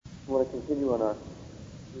I want to continue on our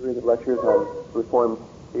series of lectures on Reformed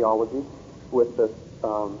theology with the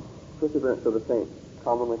perseverance of the saints,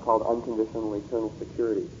 commonly called unconditional eternal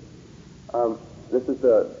security. This is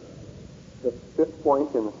the fifth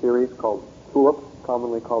point in the series called Tulip,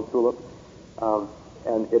 commonly called Tulip,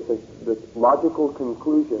 and it's this logical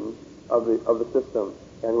conclusion of the system.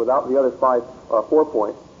 And without the other 4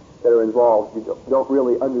 points that are involved, you don't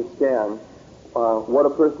really understand what a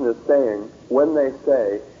person is saying when they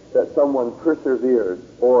say that someone perseveres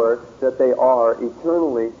or that they are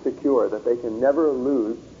eternally secure, that they can never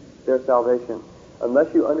lose their salvation,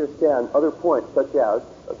 unless you understand other points such as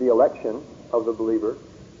the election of the believer,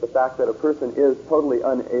 the fact that a person is totally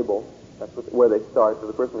unable, that's where they start, that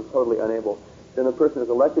the person is totally unable, then the person is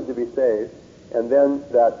elected to be saved, and then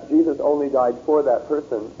that Jesus only died for that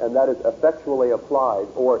person, and that is effectually applied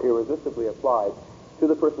or irresistibly applied to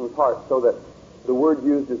the person's heart, so that the word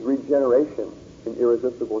used is regeneration in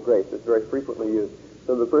irresistible grace. It's very frequently used.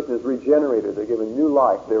 So the person is regenerated, they're given new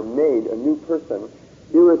life, they're made a new person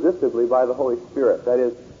irresistibly by the Holy Spirit. That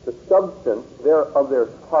is, the substance of their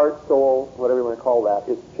heart, soul, whatever you want to call that,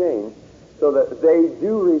 is changed so that they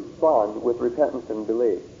do respond with repentance and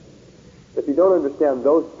belief. If you don't understand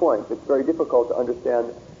those points, it's very difficult to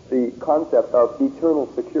understand the concept of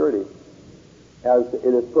eternal security as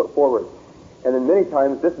it is put forward. And in many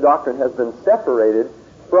times, this doctrine has been separated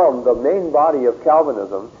from the main body of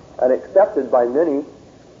Calvinism and accepted by many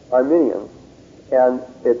Arminians. And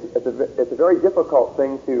it's a very difficult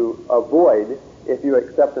thing to avoid if you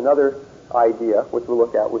accept another idea, which we'll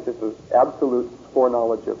look at, which is the absolute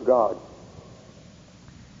foreknowledge of God.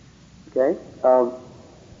 Okay?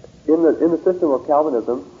 In the system of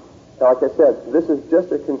Calvinism, like I said, this is just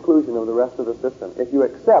a conclusion of the rest of the system. If you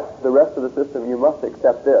accept the rest of the system, you must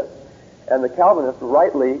accept this. And the Calvinist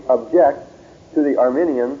rightly objects to the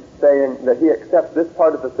Arminian, saying that he accepts this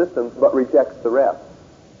part of the system but rejects the rest.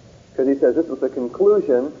 Because he says this is the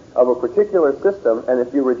conclusion of a particular system, and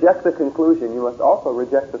if you reject the conclusion, you must also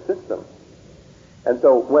reject the system. And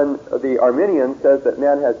so when the Arminian says that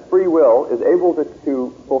man has free will, is able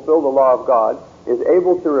to fulfill the law of God, is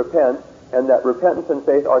able to repent, and that repentance and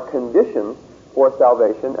faith are conditions for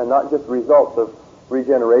salvation and not just results of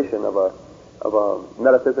regeneration, of a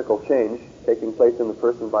metaphysical change taking place in the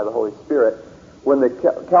person by the Holy Spirit, when the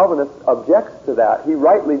Calvinist objects to that, he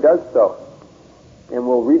rightly does so. And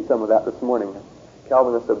we'll read some of that this morning.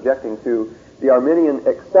 Calvinists objecting to the Arminian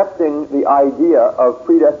accepting the idea of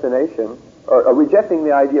predestination, or rejecting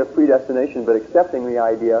the idea of predestination, but accepting the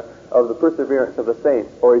idea of the perseverance of the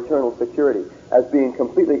saints, or eternal security, as being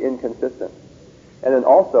completely inconsistent. And then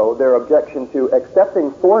also their objection to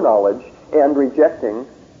accepting foreknowledge and rejecting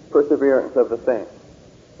perseverance of the saints,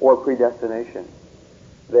 or predestination.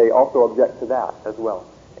 They also object to that as well.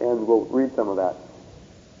 And we'll read some of that.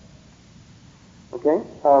 Okay?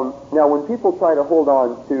 Now, when people try to hold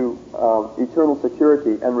on to eternal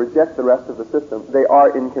security and reject the rest of the system, they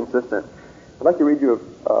are inconsistent. I'd like to read you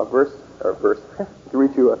a to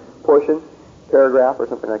read you a portion, paragraph, or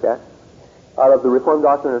something like that, out of the Reformed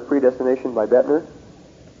Doctrine of Predestination by Bettner,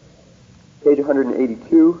 page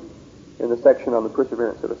 182, in the section on the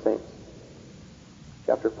perseverance of the saints,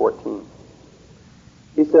 chapter 14.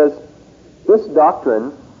 He says, "This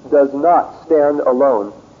doctrine does not stand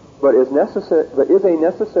alone, but is a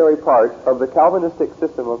necessary part of the Calvinistic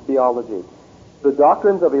system of theology. The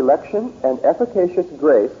doctrines of election and efficacious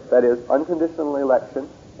grace, that is, unconditional election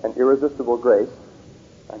and irresistible grace,"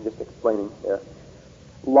 I'm just explaining there,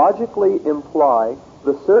 "logically imply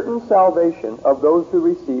the certain salvation of those who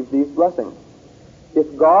receive these blessings.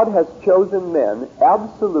 If God has chosen men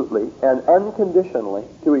absolutely and unconditionally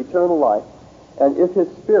to eternal life, and if His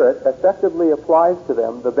Spirit effectively applies to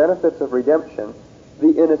them the benefits of redemption,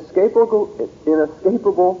 the inescapable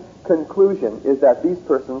conclusion is that these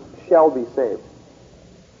persons shall be saved."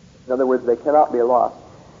 In other words, they cannot be lost,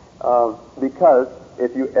 because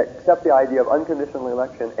if you accept the idea of unconditional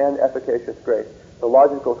election and efficacious grace, the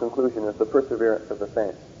logical conclusion is the perseverance of the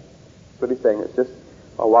saints. That's what he's saying. It's just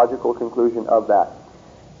a logical conclusion of that.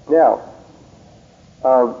 Now,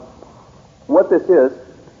 what this is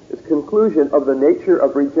conclusion of the nature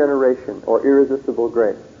of regeneration, or irresistible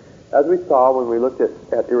grace. As we saw when we looked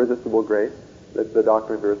at irresistible grace, the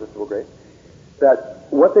doctrine of irresistible grace, that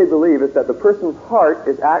what they believe is that the person's heart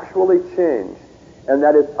is actually changed, and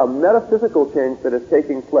that is a metaphysical change that is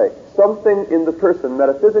taking place. Something in the person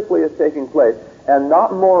metaphysically is taking place, and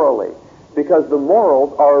not morally, because the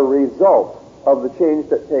morals are a result of the change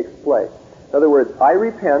that takes place. In other words, I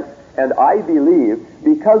repent and I believe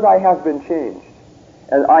because I have been changed.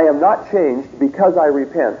 And I am not changed because I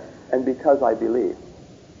repent and because I believe.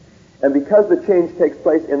 And because the change takes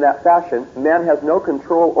place in that fashion, man has no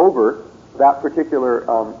control over that particular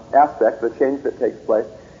aspect, the change that takes place.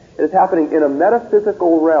 It is happening in a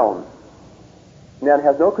metaphysical realm. Man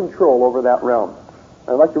has no control over that realm.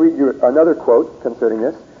 I'd like to read you another quote concerning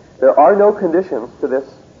this. There are no conditions to this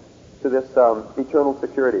eternal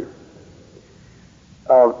security.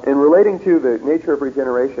 In relating to the nature of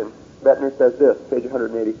regeneration, Bettner says this, page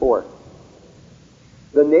 184.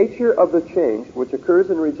 The nature of the change which occurs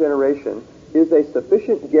in regeneration is a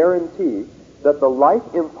sufficient guarantee that the life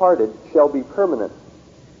imparted shall be permanent.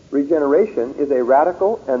 Regeneration is a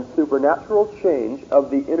radical and supernatural change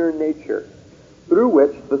of the inner nature, through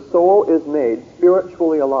which the soul is made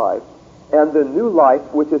spiritually alive, and the new life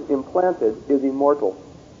which is implanted is immortal.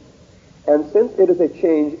 And since it is a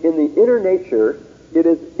change in the inner nature, it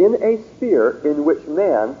is in a sphere in which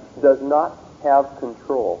man does not have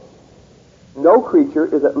control. No creature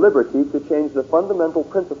is at liberty to change the fundamental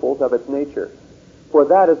principles of its nature, for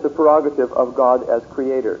that is the prerogative of God as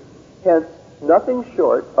creator. Hence, nothing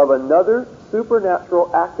short of another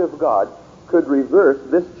supernatural act of God could reverse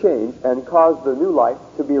this change and cause the new life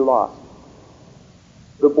to be lost.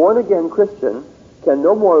 The born-again Christian can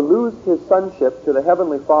no more lose his sonship to the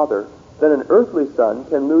Heavenly Father than an earthly son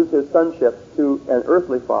can lose his sonship to an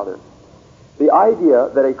earthly father. The idea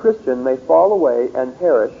that a Christian may fall away and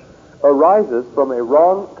perish arises from a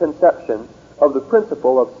wrong conception of the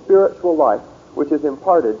principle of spiritual life which is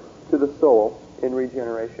imparted to the soul in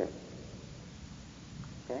regeneration.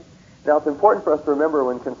 Okay? Now, it's important for us to remember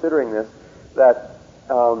when considering this that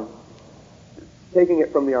taking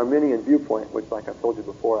it from the Arminian viewpoint, which, like I've told you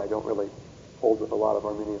before, I don't really hold with a lot of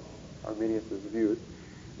Arminius' views,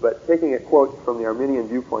 but taking it, quote, from the Arminian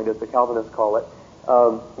viewpoint, as the Calvinists call it,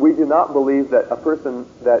 we do not believe that a person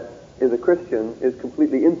that is a Christian is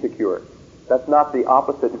completely insecure. That's not the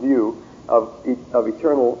opposite view of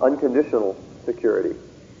eternal, unconditional security.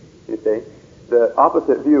 You see? The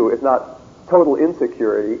opposite view is not total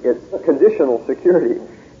insecurity, it's conditional security.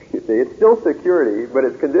 You see, it's still security, but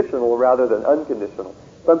it's conditional rather than unconditional.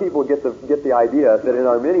 Some people get the idea that in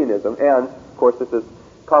Arminianism, and, of course, this is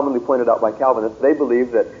commonly pointed out by Calvinists, they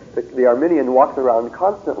believe that the Arminian walks around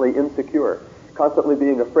constantly insecure, constantly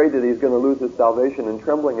being afraid that he's going to lose his salvation and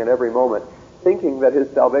trembling at every moment, thinking that his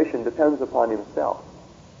salvation depends upon himself.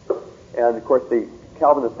 And, of course, the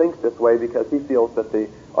Calvinist thinks this way because he feels that the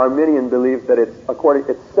Arminian believes that it's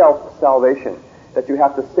self-salvation, that you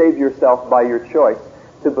have to save yourself by your choice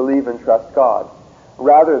to believe and trust God,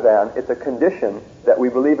 rather than it's a condition that we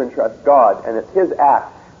believe and trust God, and it's His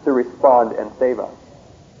act to respond and save us.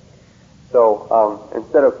 So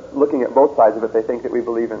instead of looking at both sides of it, they think that we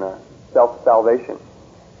believe in a self-salvation.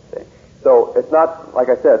 Okay? So it's not, like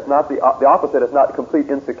I said, it's not the opposite. It's not complete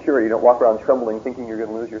insecurity. You don't walk around trembling thinking you're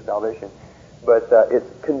going to lose your salvation. But it's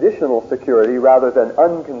conditional security rather than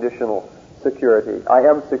unconditional security. I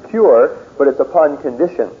am secure, but it's upon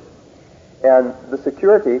condition. And the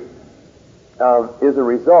security is a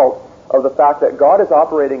result of the fact that God is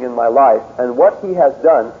operating in my life, and what He has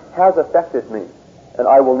done has affected me. And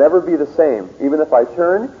I will never be the same. Even if I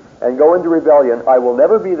turn and go into rebellion, I will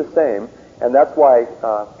never be the same. And that's why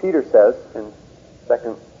Peter says in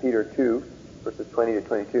 2 Peter 2, verses 20 to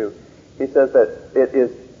 22, he says that it is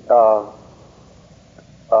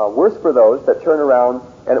worse for those that turn around,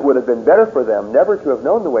 and it would have been better for them never to have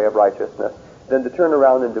known the way of righteousness than to turn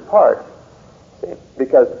around and depart. See?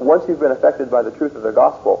 Because once you've been affected by the truth of the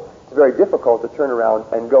gospel, it's very difficult to turn around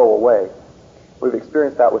and go away. We've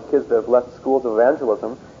experienced that with kids that have left schools of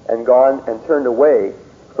evangelism and gone and turned away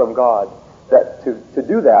from God. That to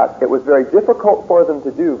do that, it was very difficult for them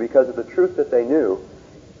to do because of the truth that they knew.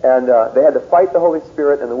 And they had to fight the Holy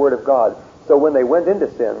Spirit and the Word of God. So when they went into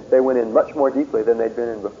sin, they went in much more deeply than they'd been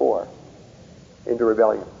in before, into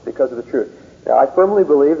rebellion, because of the truth. Now, I firmly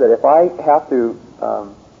believe that if I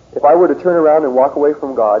were to turn around and walk away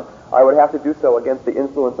from God, I would have to do so against the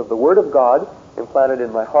influence of the Word of God implanted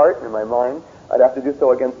in my heart and in my mind. I'd have to do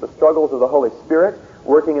so against the struggles of the Holy Spirit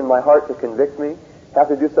working in my heart to convict me. Have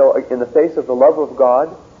to do so in the face of the love of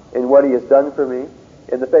God in what He has done for me,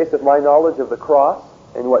 in the face of my knowledge of the cross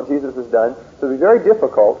and what Jesus has done. So it would be very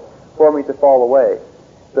difficult for me to fall away.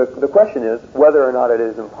 The question is whether or not it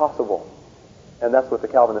is impossible. And that's what the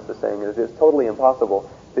Calvinist is saying. It is totally impossible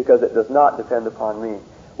because it does not depend upon me.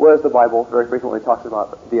 Whereas the Bible very frequently talks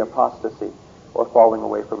about the apostasy or falling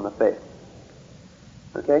away from the faith.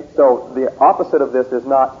 Okay? So the opposite of this is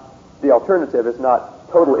not, the alternative is not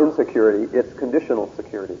total insecurity, it's conditional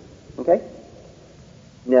security. Okay?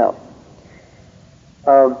 Now,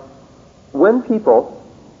 when people,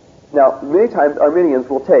 now many times Arminians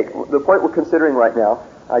will take, the point we're considering right now,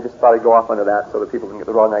 I just thought I'd go off under that so that people can get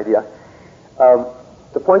the wrong idea.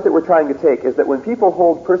 The point that we're trying to take is that when people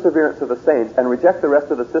hold perseverance of the saints and reject the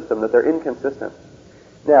rest of the system, that they're inconsistent.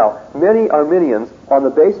 Now, many Arminians, on the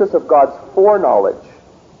basis of God's foreknowledge,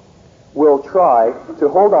 will try to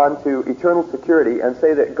hold on to eternal security and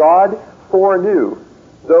say that God foreknew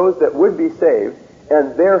those that would be saved,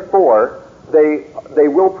 and therefore they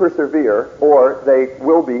will persevere, or they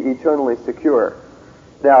will be eternally secure.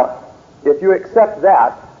 Now, if you accept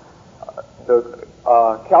that, the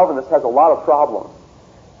Calvinist has a lot of problems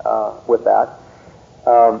with that.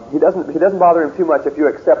 He doesn't bother him too much if you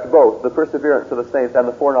accept both the perseverance of the saints and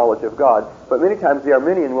the foreknowledge of God. But many times the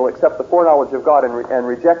Arminian will accept the foreknowledge of God and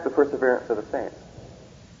reject the perseverance of the saints.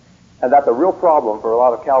 And that's a real problem for a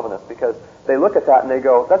lot of Calvinists, because they look at that and they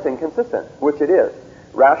go, that's inconsistent, which it is.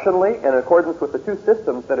 Rationally, and in accordance with the two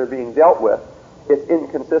systems that are being dealt with, it's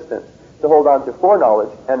inconsistent to hold on to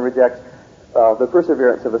foreknowledge and reject the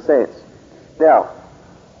perseverance of the saints. Now,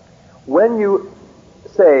 when you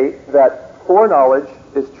say that foreknowledge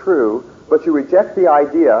is true, but you reject the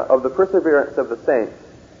idea of the perseverance of the saints,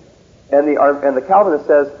 and the Calvinist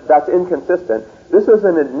says that's inconsistent, this is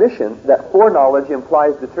an admission that foreknowledge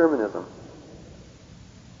implies determinism.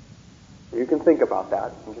 You can think about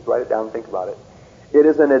that. You can just write it down and think about it. It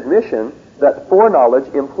is an admission that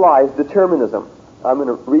foreknowledge implies determinism. I'm going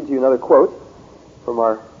to read you another quote from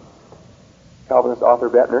our Calvinist author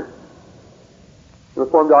Bettner. The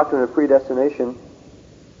Reformed Doctrine of Predestination,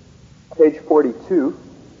 page 42,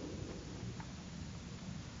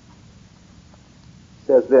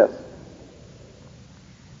 says this: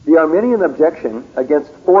 the Arminian objection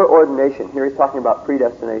against foreordination, here he's talking about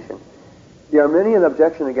predestination, the Arminian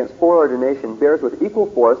objection against foreordination bears with equal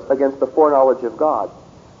force against the foreknowledge of God.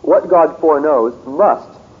 What God foreknows must,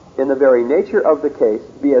 in the very nature of the case,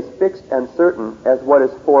 be as fixed and certain as what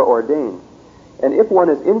is foreordained. And if one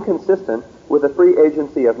is inconsistent with the free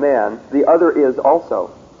agency of man, the other is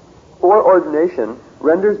also. Foreordination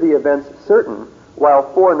renders the events certain,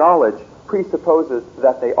 while foreknowledge presupposes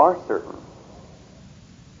that they are certain.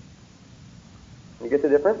 You get the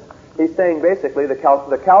difference? He's saying basically the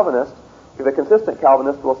Calvinist, the consistent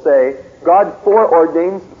Calvinist will say, God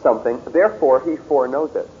foreordains something, therefore he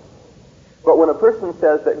foreknows it. But when a person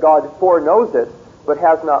says that God foreknows it, but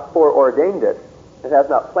has not foreordained it, and has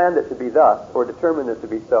not planned it to be thus, or determined it to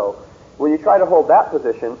be so, when you try to hold that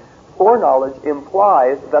position, foreknowledge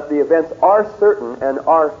implies that the events are certain and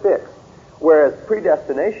are fixed, whereas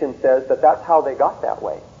predestination says that that's how they got that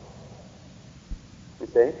way. You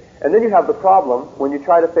see? And then you have the problem, when you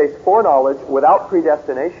try to face foreknowledge without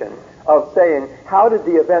predestination, of saying, how did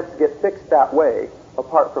the events get fixed that way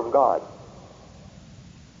apart from God?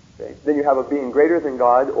 Okay. Then you have a being greater than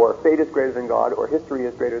God, or fate is greater than God, or history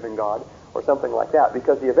is greater than God, or something like that,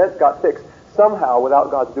 because the events got fixed somehow without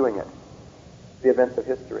God's doing it. The events of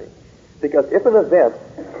history. Because if an event,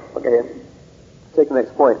 okay, take the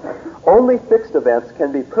next point, only fixed events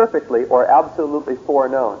can be perfectly or absolutely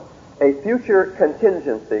foreknown. A future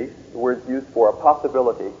contingency, the word's used for a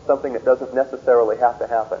possibility, something that doesn't necessarily have to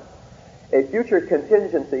happen. A future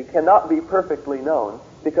contingency cannot be perfectly known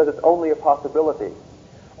because it's only a possibility.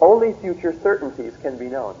 Only future certainties can be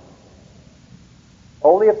known.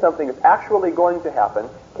 Only if something is actually going to happen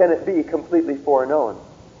can it be completely foreknown.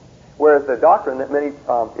 Whereas the doctrine that many,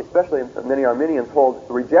 especially many Arminians hold,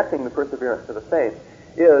 rejecting the perseverance of the saints,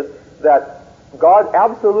 is that God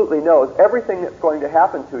absolutely knows everything that's going to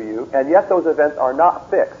happen to you, and yet those events are not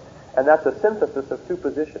fixed. And that's a synthesis of two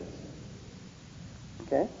positions.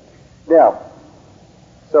 Okay? Now,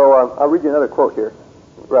 so I'll read you another quote here,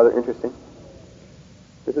 rather interesting.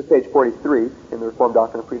 This is page 43 in the Reformed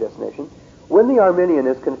Doctrine of Predestination. When the Arminian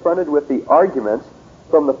is confronted with the argument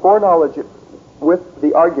from the foreknowledge of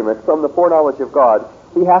God,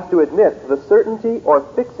 he has to admit the certainty or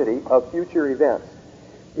fixity of future events.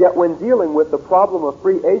 Yet when dealing with the problem of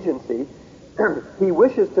free agency, he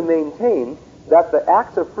wishes to maintain that the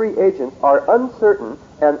acts of free agents are uncertain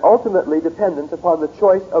and ultimately dependent upon the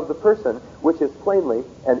choice of the person, which is plainly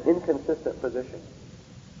an inconsistent position.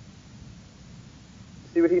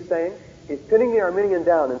 See what he's saying? He's pinning the Arminian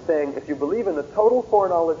down and saying, if you believe in the total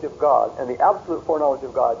foreknowledge of God and the absolute foreknowledge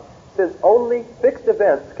of God, since only fixed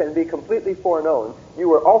events can be completely foreknown,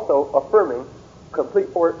 you are also affirming complete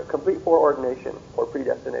foreordination or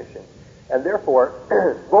predestination. And therefore,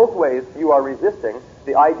 both ways you are resisting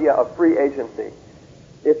the idea of free agency.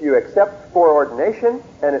 If you accept foreordination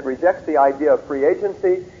and it rejects the idea of free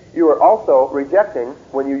agency, you are also rejecting,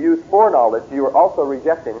 when you use foreknowledge, you are also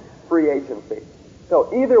rejecting free agency.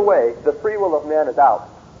 So either way, the free will of man is out.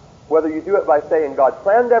 Whether you do it by saying God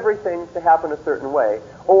planned everything to happen a certain way,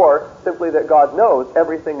 or simply that God knows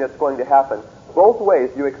everything that's going to happen, both ways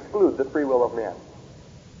you exclude the free will of man.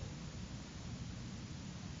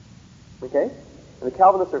 Okay? And the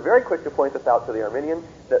Calvinists are very quick to point this out to the Arminian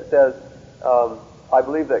that says, I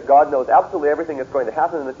believe that God knows absolutely everything that's going to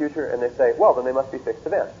happen in the future, and they say, well, then they must be fixed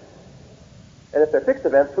events. And if they're fixed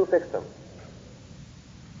events, who fixed them?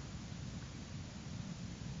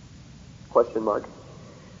 Question mark.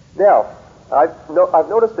 Now, I've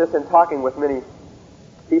noticed this in talking with many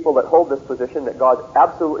people that hold this position, that God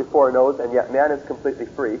absolutely foreknows and yet man is completely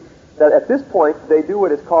free, that at this point they do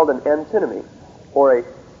what is called an antinomy, or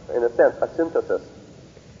in a sense, a synthesis.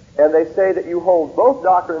 And they say that you hold both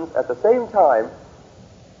doctrines at the same time.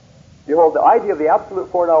 You hold the idea of the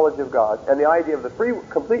absolute foreknowledge of God and the idea of the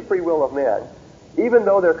complete free will of man. Even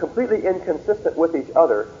though they're completely inconsistent with each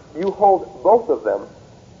other, you hold both of them,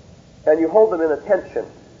 and you hold them in a tension.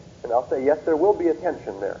 And I'll say, yes, there will be a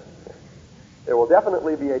tension there. There will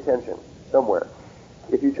definitely be a tension somewhere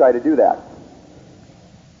if you try to do that.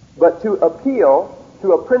 But to appeal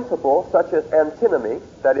to a principle such as antinomy,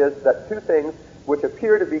 that is, that two things which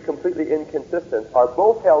appear to be completely inconsistent are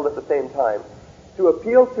both held at the same time, to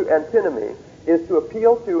appeal to antinomy is to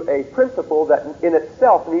appeal to a principle that in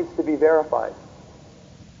itself needs to be verified.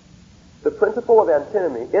 The principle of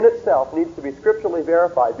antinomy in itself needs to be scripturally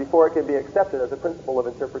verified before it can be accepted as a principle of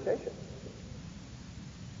interpretation.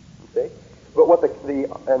 Okay? But what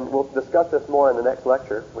and we'll discuss this more in the next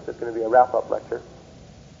lecture, which is going to be a wrap-up lecture.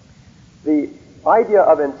 The idea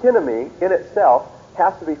of antinomy in itself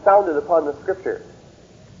has to be founded upon the Scripture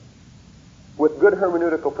with good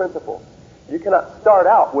hermeneutical principles. You cannot start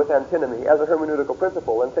out with antinomy as a hermeneutical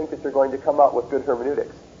principle and think that you're going to come out with good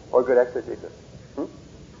hermeneutics or good exegesis.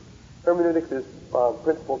 Hermeneutics is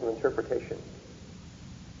principles of interpretation.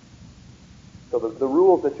 So the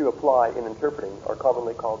rules that you apply in interpreting are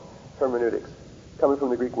commonly called hermeneutics, coming from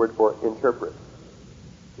the Greek word for interpret.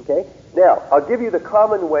 Okay? Now, I'll give you the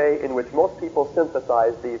common way in which most people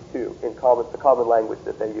synthesize these two in the common language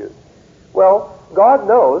that they use. Well, God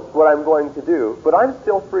knows what I'm going to do, but I'm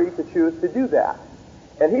still free to choose to do that.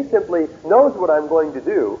 And He simply knows what I'm going to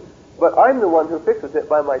do, but I'm the one who fixes it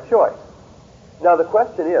by my choice. Now, the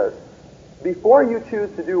question is, before you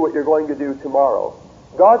choose to do what you're going to do tomorrow,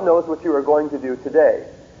 God knows what you are going to do today.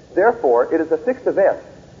 Therefore, it is a fixed event,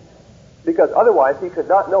 because otherwise He could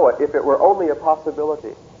not know it if it were only a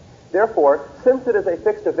possibility. Therefore, since it is a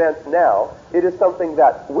fixed event now, it is something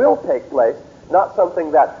that will take place, not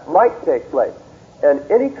something that might take place. And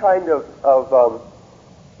any kind of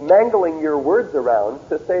mangling your words around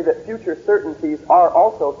to say that future certainties are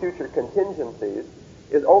also future contingencies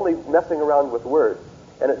is only messing around with words.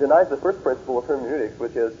 And it denies the first principle of hermeneutics,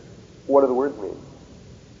 which is, what do the words mean?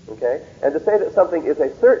 Okay? And to say that something is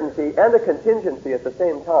a certainty and a contingency at the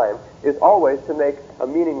same time is always to make a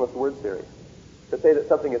meaningless word series. To say that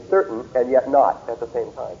something is certain and yet not at the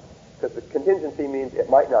same time. Because the contingency means it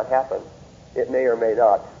might not happen. It may or may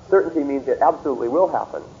not. Certainty means it absolutely will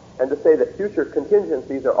happen. And to say that future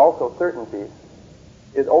contingencies are also certainties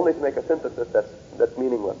is only to make a synthesis that's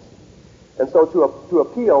meaningless. And so to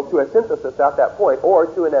appeal to a synthesis at that point, or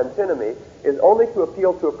to an antinomy, is only to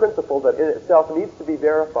appeal to a principle that in itself needs to be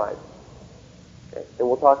verified. Okay? And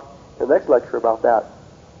we'll talk in the next lecture about that,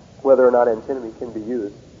 whether or not antinomy can be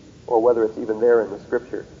used, or whether it's even there in the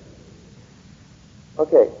Scripture.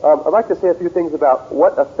 Okay, I'd like to say a few things about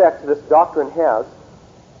what effect this doctrine has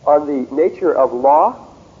on the nature of law,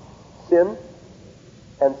 sin,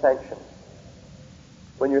 and sanction.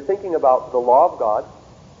 When you're thinking about the law of God,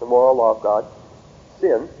 the moral law of God,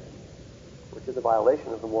 sin, which is a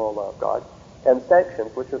violation of the moral law of God, and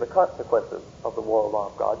sanctions, which are the consequences of the moral law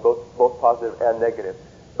of God, both positive and negative,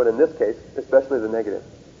 but in this case, especially the negative.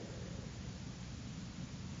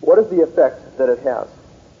 What is the effect that it has?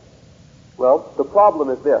 Well, the problem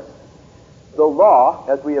is this. The law,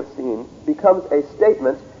 as we have seen, becomes a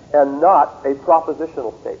statement and not a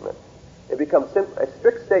propositional statement. It becomes a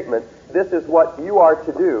strict statement, this is what you are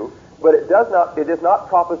to do, but it is not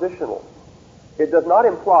propositional. It does not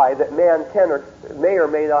imply that man may or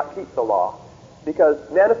may not keep the law, because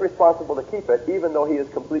man is responsible to keep it even though he is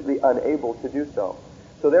completely unable to do so.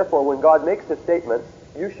 So therefore, when God makes his statements,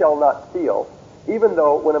 you shall not steal, even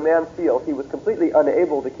though when a man steals, he was completely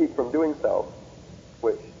unable to keep from doing so,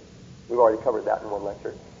 which we've already covered that in one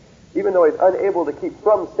lecture. Even though he's unable to keep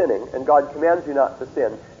from sinning, and God commands you not to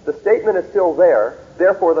sin, the statement is still there,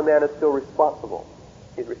 therefore the man is still responsible.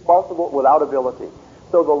 He's responsible without ability.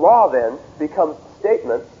 So the law then becomes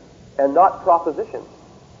statements and not propositions.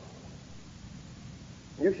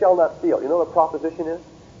 You shall not steal. You know what a proposition is?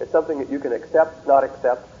 It's something that you can accept, not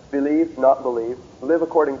accept, believe, not believe, live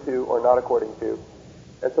according to or not according to.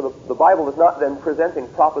 And so the Bible is not then presenting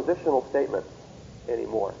propositional statements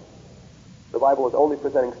anymore. The Bible is only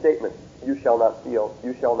presenting statements. You shall not steal.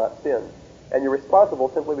 You shall not sin. And you're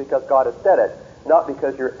responsible simply because God has said it, not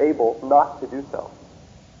because you're able not to do so.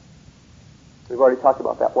 We've already talked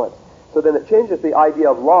about that once. So then it changes the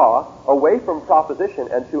idea of law away from proposition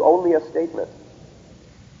and to only a statement.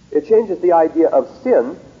 It changes the idea of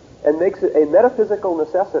sin and makes it a metaphysical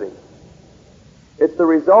necessity. It's the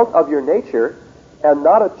result of your nature and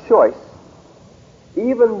not a choice,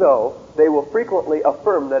 even though they will frequently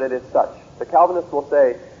affirm that it is such. The Calvinists will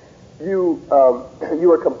say, you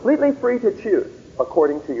are completely free to choose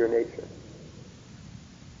according to your nature.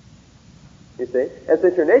 You see? And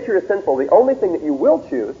since your nature is sinful, the only thing that you will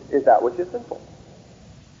choose is that which is sinful.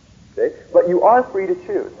 Okay? But you are free to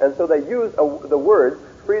choose. And so they use the words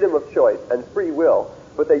freedom of choice and free will,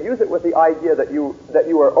 but they use it with the idea that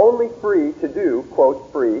you are only free to do,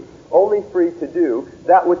 quote, free, only free to do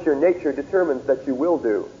that which your nature determines that you will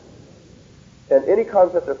do. And any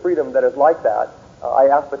concept of freedom that is like that, I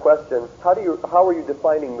ask the question, how are you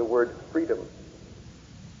defining the word freedom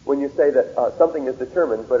when you say that something is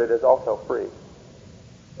determined, but it is also free?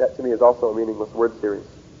 That to me is also a meaningless word series.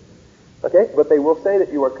 Okay? But they will say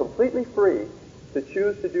that you are completely free to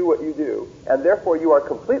choose to do what you do, and therefore you are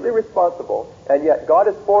completely responsible, and yet God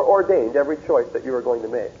has foreordained every choice that you are going to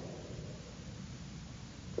make.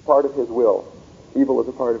 It's a part of His will. Evil is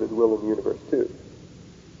a part of His will in the universe, too.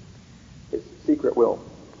 His secret will,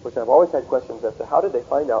 which I've always had questions as to how did they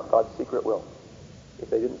find out God's secret will if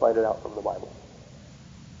they didn't find it out from the Bible.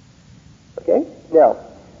 Okay? Now,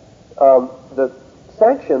 the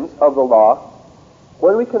sanctions of the law,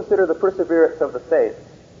 when we consider the perseverance of the saints,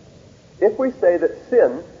 if we say that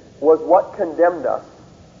sin was what condemned us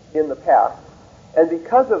in the past, and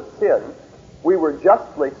because of sin we were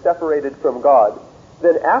justly separated from God,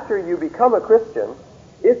 then after you become a Christian,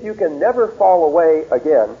 if you can never fall away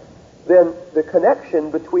again, then the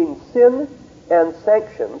connection between sin and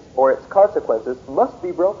sanctions, or its consequences, must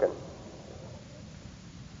be broken.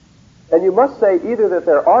 And you must say either that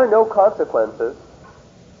there are no consequences,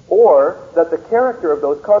 or that the character of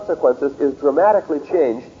those consequences is dramatically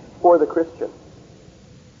changed for the Christian.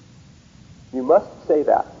 You must say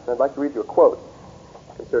that. I'd like to read you a quote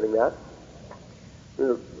concerning that.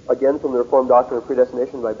 Again, from the Reformed Doctrine of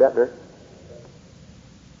Predestination by Bettner.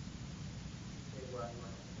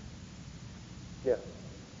 Yeah.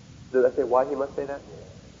 Did I say why he must say that?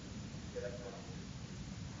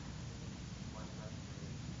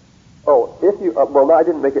 Oh, if you... well, no, I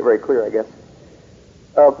didn't make it very clear, I guess.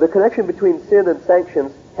 The connection between sin and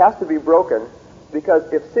sanctions has to be broken,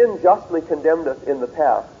 because if sin justly condemned us in the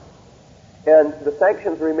past, and the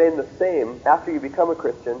sanctions remain the same after you become a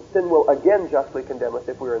Christian, sin will again justly condemn us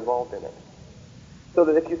if we're involved in it. So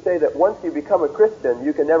that if you say that once you become a Christian,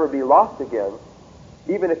 you can never be lost again,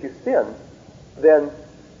 even if you sin, then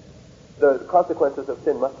the consequences of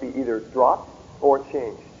sin must be either dropped or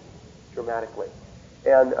changed dramatically.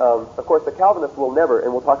 And, of course, the Calvinists will never,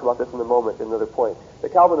 and we'll talk about this in a moment, in another point, the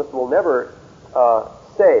Calvinists will never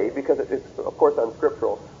say, because it's, of course,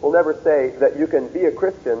 unscriptural, will never say that you can be a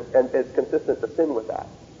Christian and it's consistent to sin with that.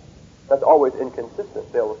 That's always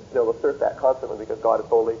inconsistent. They'll assert that constantly because God is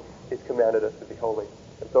holy, He's commanded us to be holy,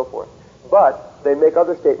 and so forth. But they make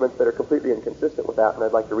other statements that are completely inconsistent with that, and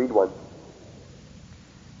I'd like to read one.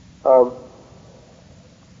 Oh,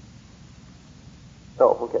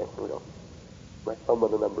 okay, here we go. My thumb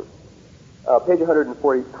on the number. Page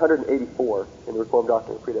 184 in the Reformed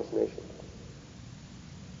Doctrine of Predestination.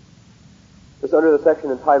 It's under the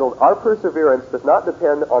section entitled, Our Perseverance Does Not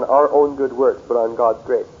Depend on Our Own Good Works, but on God's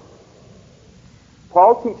Grace.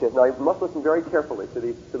 Paul teaches, now you must listen very carefully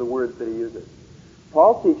to the words that he uses.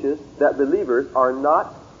 Paul teaches that believers are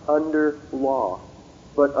not under law,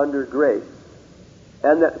 but under grace,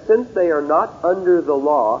 and that since they are not under the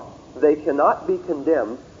law, they cannot be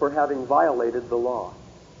condemned for having violated the law.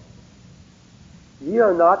 Ye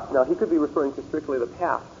are not, now he could be referring to strictly the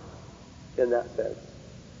past in that sense,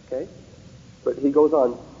 okay? But he goes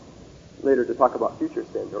on later to talk about future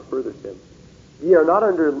sin or further sin. Ye are not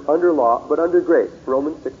under law, but under grace,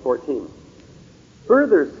 Romans 6:14.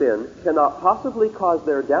 Further sin cannot possibly cause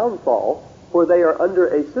their downfall, for they are under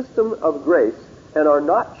a system of grace and are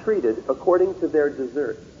not treated according to their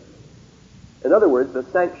deserts. In other words, the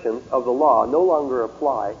sanctions of the law no longer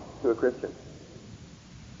apply to a Christian.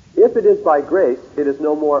 If it is by grace, it is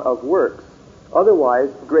no more of works.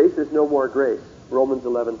 Otherwise, grace is no more grace, Romans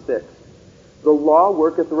 11:6. The law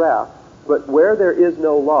worketh wrath, but where there is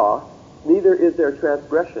no law, neither is there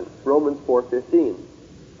transgression, Romans 4:15.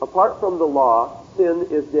 Apart from the law, sin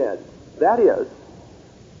is dead. That is,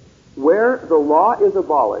 where the law is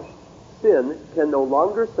abolished, sin can no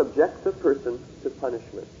longer subject the person to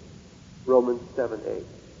punishment. Romans 7:8.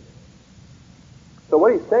 So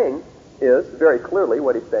what he's saying is, very clearly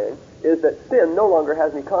what he's saying, is that sin no longer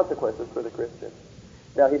has any consequences for the Christian.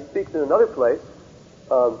 Now he speaks in another place,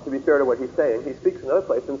 to be fair to what he's saying, he speaks in another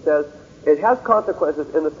place and says, it has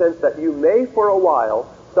consequences in the sense that you may for a while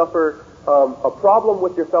suffer a problem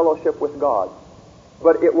with your fellowship with God,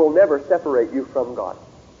 but it will never separate you from God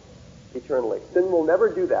eternally. Sin will never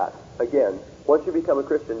do that again once you become a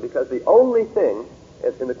Christian, because the only thing,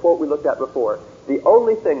 in the quote we looked at before, the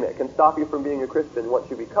only thing that can stop you from being a Christian once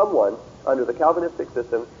you become one under the Calvinistic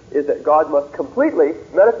system is that God must completely,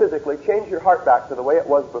 metaphysically, change your heart back to the way it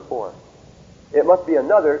was before. It must be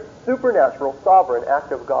another supernatural, sovereign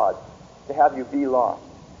act of God to have you be lost.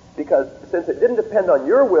 Because since it didn't depend on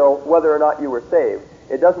your will whether or not you were saved,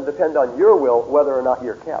 it doesn't depend on your will whether or not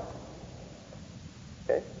you're kept.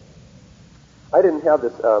 Okay? I didn't have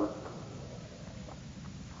this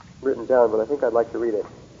written down, but I think I'd like to read it.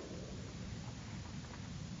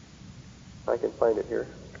 I can find it here.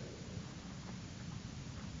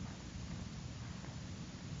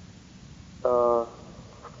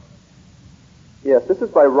 Yes, this is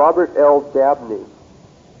by Robert L. Dabney,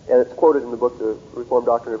 and it's quoted in the book, The Reformed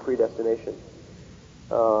Doctrine of Predestination,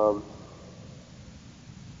 on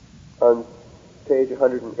page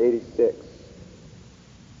 186.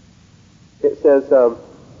 It says,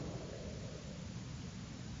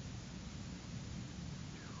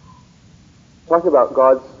 talking about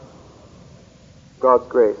God's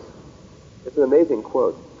grace. It's an amazing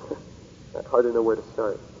quote. It's hard to know where to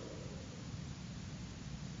start.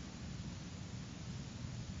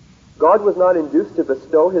 God was not induced to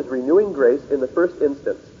bestow his renewing grace in the first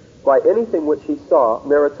instance by anything which he saw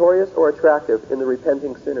meritorious or attractive in the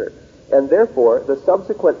repenting sinner, and therefore the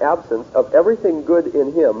subsequent absence of everything good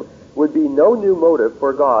in him would be no new motive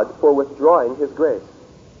for God for withdrawing his grace.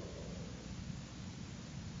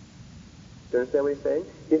 Do you understand what he's saying?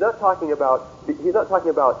 He's not talking about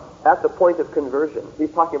at the point of conversion.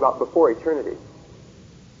 He's talking about before eternity.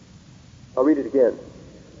 I'll read it again.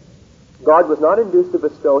 God was not induced to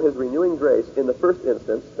bestow his renewing grace in the first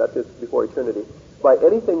instance, that is before eternity, by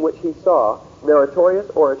anything which he saw meritorious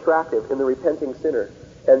or attractive in the repenting sinner,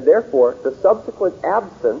 and therefore the subsequent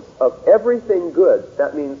absence of everything good,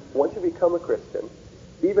 that means once you become a Christian,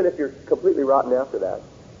 even if you're completely rotten after that,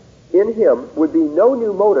 in him would be no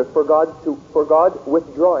new motive for God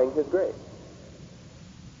withdrawing his grace.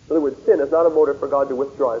 In other words, sin is not a motive for God to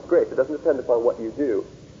withdraw his grace. It doesn't depend upon what you do,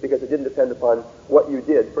 because it didn't depend upon what you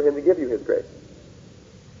did for him to give you his grace.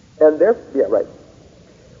 And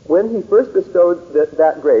when he first bestowed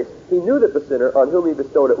that grace, he knew that the sinner on whom he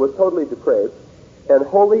bestowed it was totally depraved and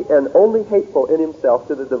holy and only hateful in himself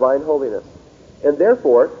to the divine holiness. And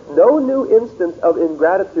therefore, no new instance of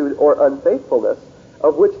ingratitude or unfaithfulness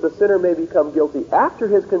of which the sinner may become guilty after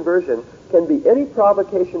his conversion can be any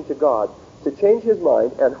provocation to God to change his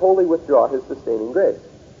mind and wholly withdraw his sustaining grace.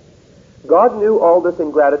 God knew all this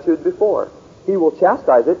ingratitude before. He will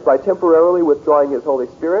chastise it by temporarily withdrawing his Holy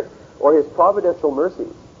Spirit or his providential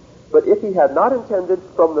mercies. But if he had not intended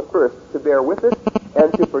from the first to bear with it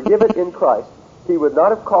and to forgive it in Christ, he would not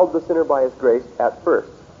have called the sinner by his grace at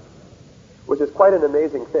first, which is quite an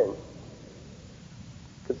amazing thing,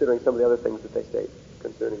 considering some of the other things that they state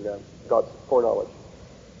concerning God's foreknowledge.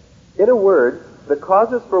 In a word, the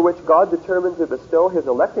causes for which God determined to bestow his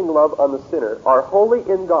electing love on the sinner are wholly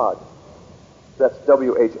in God. That's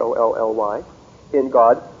W-H-O-L-L-Y, in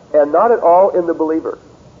God, and not at all in the believer.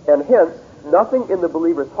 And hence, nothing in the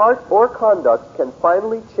believer's heart or conduct can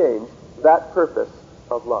finally change that purpose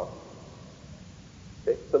of love.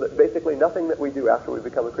 Okay? So that basically nothing that we do after we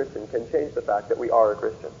become a Christian can change the fact that we are a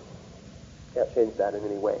Christian. Can't change that in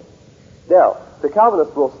any way. Now, the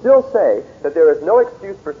Calvinists will still say that there is no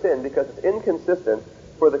excuse for sin because it's inconsistent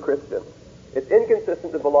for the Christian. It's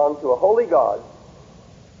inconsistent to belong to a holy God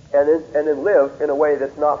and then live in a way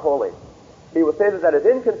that's not holy. He will say that that is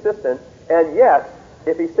inconsistent, and yet,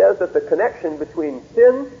 if he says that the connection between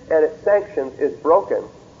sin and its sanctions is broken,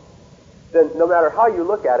 then no matter how you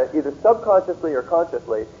look at it, either subconsciously or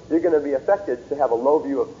consciously, you're going to be affected to have a low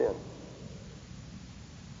view of sin.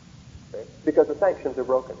 Okay? Because the sanctions are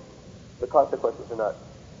broken. The consequences are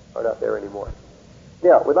not there anymore.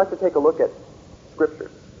 Now, we'd like to take a look at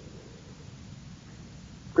Scriptures.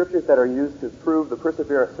 Scriptures that are used to prove the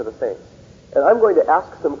perseverance of the saints. And I'm going to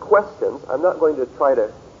ask some questions. I'm not going to try to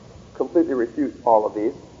completely refute all of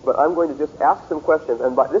these, but I'm going to just ask some questions,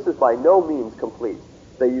 and this is by no means complete.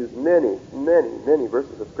 They use many, many, many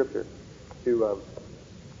verses of Scripture to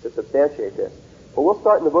substantiate this. Well, we'll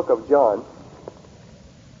start in the book of John,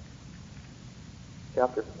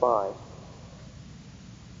 chapter 5.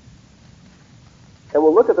 And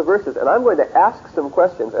we'll look at the verses, and I'm going to ask some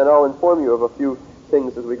questions, and I'll inform you of a few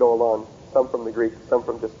things as we go along, some from the Greek, some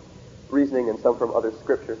from just reasoning, and some from other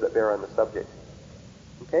scriptures that bear on the subject.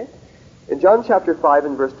 Okay? In John chapter 5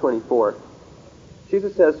 and verse 24,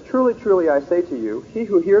 Jesus says, "Truly, truly, I say to you, he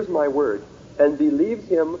who hears my word and believes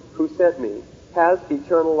him who sent me has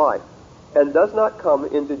eternal life, and does not come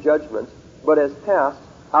into judgment, but has passed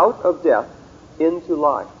out of death into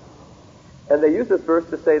life." And they use this verse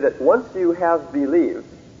to say that once you have believed,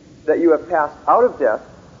 that you have passed out of death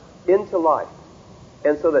into life.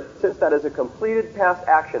 And so that since that is a completed past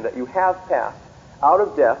action, that you have passed out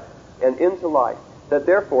of death and into life, that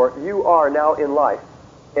therefore you are now in life,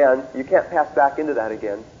 and you can't pass back into that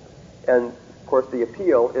again. And, of course, the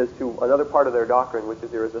appeal is to another part of their doctrine, which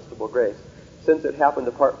is irresistible grace. Since it happened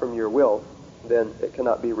apart from your will, then it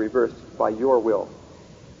cannot be reversed by your will.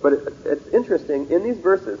 But it's interesting, in these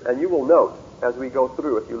verses, and you will note as we go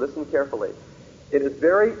through, if you listen carefully, it is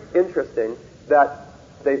very interesting that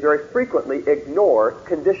they very frequently ignore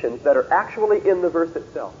conditions that are actually in the verse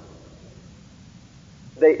itself.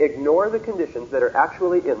 They ignore the conditions that are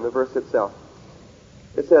actually in the verse itself.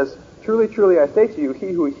 It says, "Truly, truly, I say to you,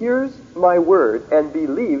 he who hears my word and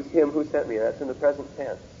believes him who sent me." And that's in the present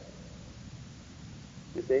tense.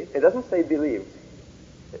 You see? It doesn't say believed.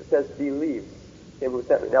 It says believes him who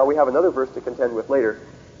sent me. Now, we have another verse to contend with later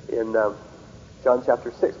in John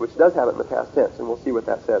chapter 6, which does have it in the past tense, and we'll see what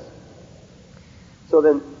that says. So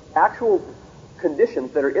then, actual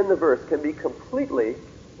conditions that are in the verse can be completely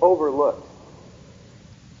overlooked.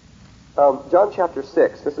 John chapter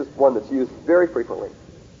 6, this is one that's used very frequently.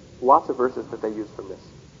 Lots of verses that they use from this.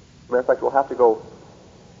 As a matter of fact, we'll have to go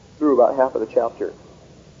through about half of the chapter.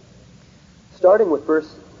 Starting with verse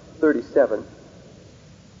 37,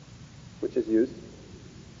 which is used.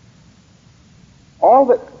 All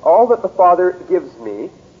that the Father gives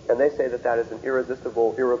me," and they say that that is an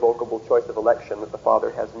irresistible, irrevocable choice of election that the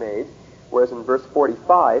Father has made. Whereas in verse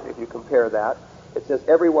 45, if you compare that, it says,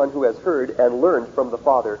 "Everyone who has heard and learned from the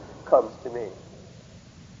Father comes to me."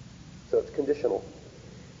 So it's conditional.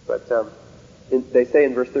 But they say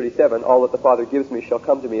in verse 37, "All that the Father gives me shall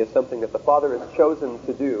come to me," is something that the Father has chosen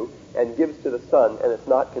to do and gives to the Son, and it's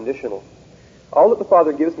not conditional. "All that the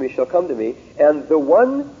Father gives me shall come to me, and the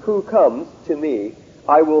one who comes to me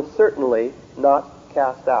I will certainly not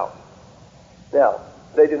cast out." Now,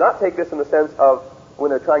 they do not take this in the sense of, when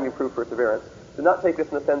they're trying to prove perseverance, do not take this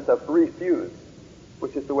in the sense of refuse,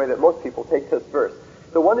 which is the way that most people take this verse.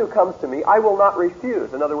 The one who comes to me, I will not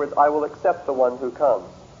refuse. In other words, I will accept the one who comes.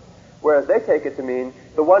 Whereas they take it to mean,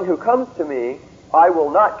 the one who comes to me, I will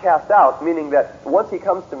not cast out, meaning that once he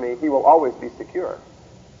comes to me, he will always be secure.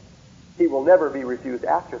 He will never be refused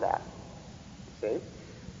after that. See?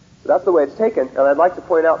 So that's the way it's taken, and I'd like to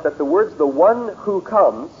point out that the words, "the one who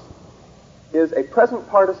comes," is a present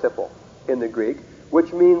participle in the Greek,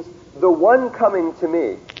 which means the one coming to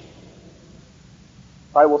me,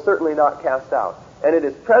 I will certainly not cast out. And it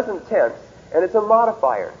is present tense, and it's a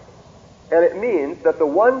modifier. And it means that the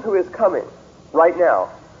one who is coming right now,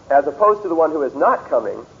 as opposed to the one who is not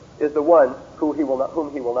coming, is the one whom he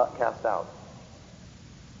will not cast out.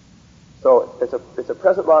 So it's a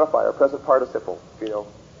present modifier, a present participle, if you know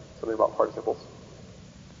something about participles.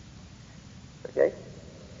 Okay?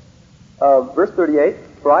 Verse 38,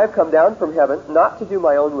 "For I have come down from heaven, not to do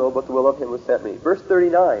my own will, but the will of him who sent me." Verse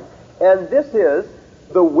 39, "And this is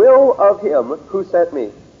the will of him who sent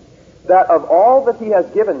me, that of all that he has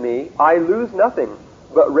given me, I lose nothing,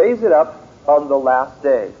 but raise it up on the last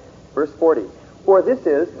day." Verse 40, "For this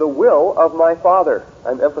is the will of my Father."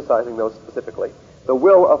 I'm emphasizing those specifically. "The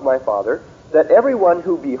will of my Father, that everyone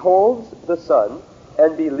who beholds the Son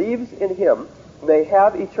and believes in him may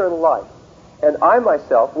have eternal life, and I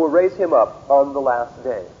myself will raise him up on the last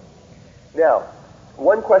day." Now,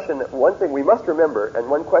 one thing we must remember, and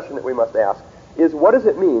one question that we must ask, is what does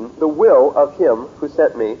it mean, the will of him who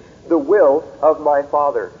sent me, the will of my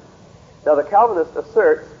Father? Now, the Calvinist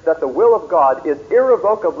asserts that the will of God is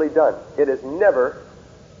irrevocably done. It is never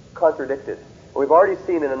contradicted. We've already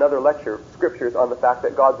seen in another lecture scriptures on the fact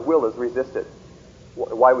that God's will is resisted.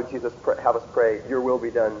 Why would Jesus have us pray, "Your will be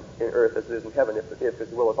done in earth as it is in heaven," if his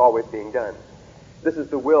will is always being done? This is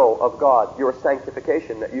the will of God, your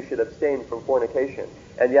sanctification, that you should abstain from fornication.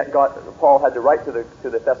 And yet Paul had to write to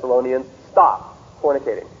the Thessalonians, "Stop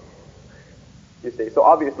fornicating." You see, so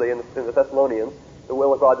obviously in the Thessalonians, the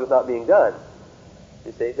will of God was not being done.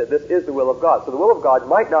 You see, he said, this is the will of God. So the will of God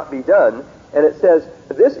might not be done, and it says,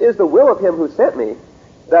 "This is the will of him who sent me,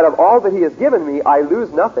 that of all that he has given me, I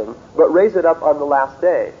lose nothing, but raise it up on the last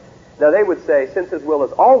day. Now they would say, since his will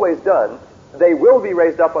is always done, they will be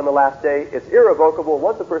raised up on the last day. It's irrevocable.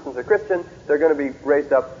 Once a person's a Christian, they're going to be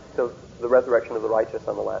raised up to the resurrection of the righteous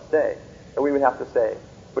on the last day. And we would have to say,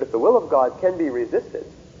 but if the will of God can be resisted,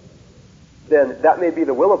 then that may be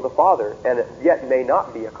the will of the Father, and it yet may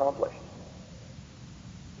not be accomplished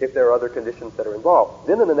if there are other conditions that are involved.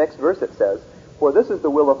 Then in the next verse it says, for this is the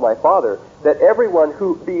will of my Father, that everyone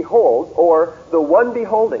who beholds, or the one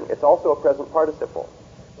beholding, it's also a present participle,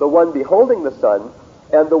 the one beholding the Son,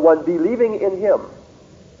 and the one believing in him,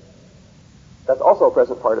 that's also a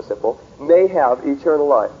present participle, may have eternal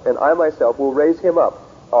life, and I myself will raise him up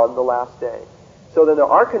on the last day. So then there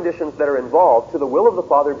are conditions that are involved to the will of the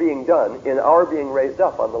Father being done in our being raised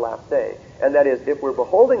up on the last day. And that is, if we're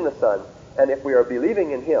beholding the Son, and if we are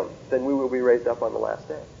believing in him, then we will be raised up on the last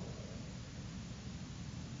day.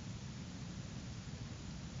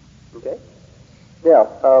 Okay? Now,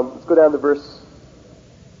 let's go down to verse...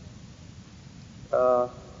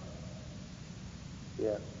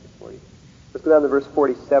 Let's go down to verse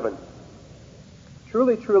 47.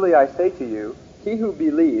 Truly, truly, I say to you, he who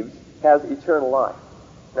believes has eternal life.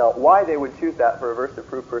 Now, why they would choose that for a verse to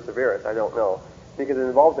prove perseverance, I don't know, because it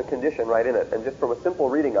involves a condition right in it. And just from a simple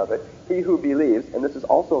reading of it, he who believes, and this is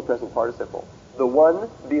also a present participle, the one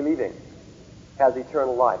believing has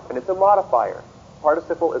eternal life. And it's a modifier.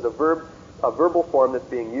 Participle is a verbal form that's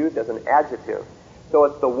being used as an adjective. So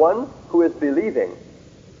it's the one who is believing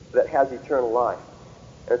that has eternal life.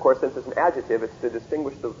 And of course, since it's an adjective, it's to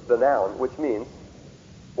distinguish the noun, which means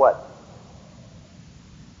what?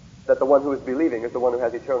 That the one who is believing is the one who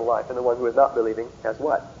has eternal life, and the one who is not believing has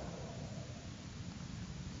what?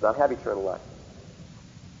 Does not have eternal life.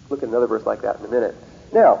 Look at another verse like that in a minute.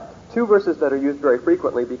 Now, two verses that are used very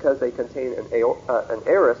frequently because they contain an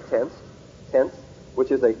aorist tense,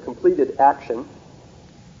 which is a completed action,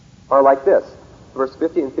 are like this. Verse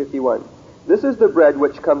 50 and 51. This is the bread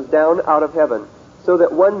which comes down out of heaven, so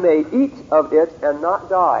that one may eat of it and not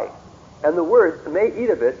die. And the words, may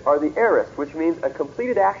eat of it, are the aorist, which means a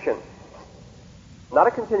completed action. Not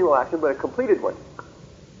a continual action, but a completed one.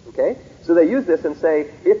 Okay? So they use this and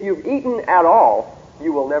say, if you've eaten at all,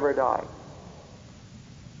 you will never die.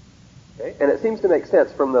 Okay? And it seems to make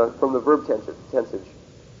sense from the verb tense.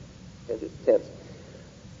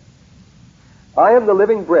 I am the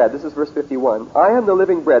living bread, this is verse 51, I am the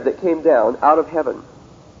living bread that came down out of heaven.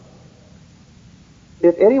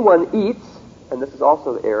 If anyone eats, and this is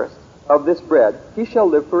also the aorist, of this bread, he shall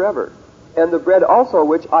live forever. And the bread also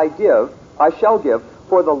which I shall give,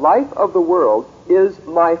 for the life of the world is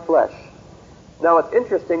my flesh. Now it's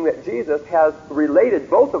interesting that Jesus has related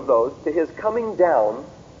both of those to his coming down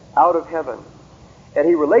out of heaven. And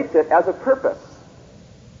he relates it as a purpose.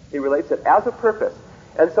 He relates it as a purpose.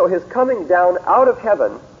 And so his coming down out of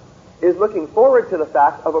heaven is looking forward to the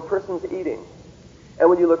fact of a person's eating. And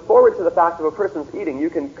when you look forward to the fact of a person's eating, you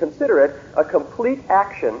can consider it a complete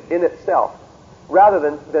action in itself, rather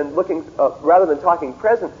than talking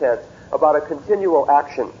present tense about a continual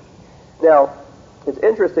action. Now, it's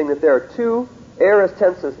interesting that there are two aorist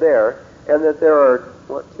tenses there, and that there are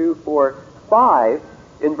 5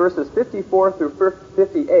 in verses 54 through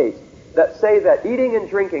 58 that say that eating and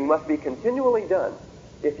drinking must be continually done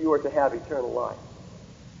if you are to have eternal life.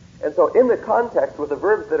 And so in the context with the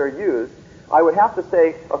verbs that are used, I would have to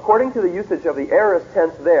say, according to the usage of the aorist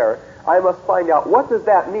tense there, I must find out what does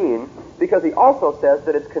that mean, because he also says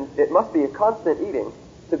that it must be a constant eating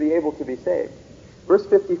to be able to be saved. Verse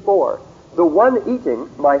 54, the one eating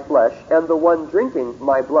my flesh and the one drinking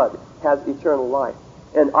my blood has eternal life,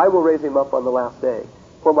 and I will raise him up on the last day.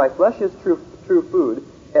 For my flesh is true food,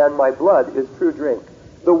 and my blood is true drink.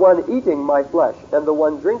 The one eating my flesh and the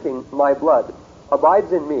one drinking my blood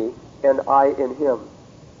abides in me, and I in him.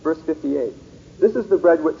 Verse 58. This is the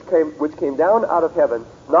bread which came down out of heaven,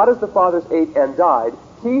 not as the fathers ate and died.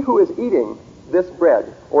 He who is eating this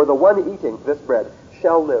bread, or the one eating this bread,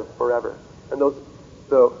 shall live forever. And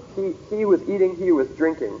he who is eating, he who is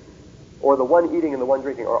drinking, or the one eating and the one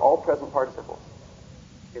drinking are all present participles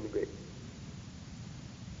in the Greek.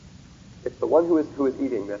 It's the one who is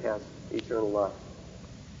eating that has eternal life.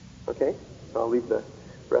 Okay? So I'll leave the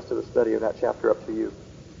rest of the study of that chapter up to you.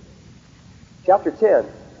 Chapter 10.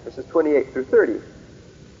 Verses 28 through 30.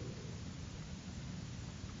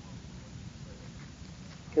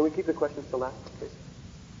 Can we keep the questions till last, please?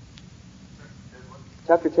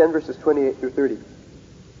 Chapter 10, verses 28 through 30. If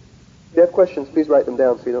you have questions, please write them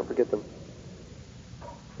down so you don't forget them.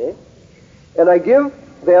 Okay? And I give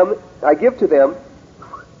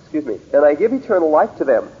eternal life to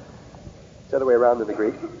them. It's the other way around in the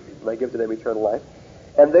Greek. And I give to them eternal life.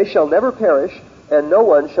 And they shall never perish, and no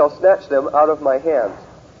one shall snatch them out of my hands.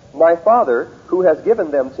 My Father, who has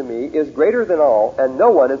given them to me, is greater than all, and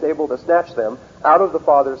no one is able to snatch them out of the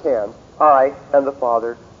Father's hand. I and the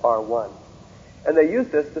Father are one. And they use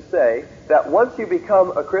this to say that once you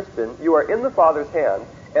become a Christian, you are in the Father's hand,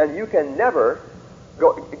 and you can never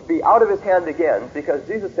be out of his hand again, because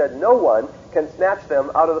Jesus said no one can snatch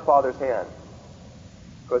them out of the Father's hand.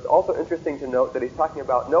 So it's also interesting to note that he's talking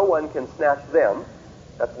about no one can snatch them.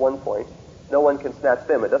 That's one point. No one can snatch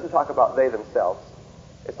them. It doesn't talk about they themselves.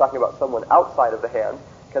 It's talking about someone outside of the hand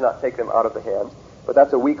cannot take them out of the hand. But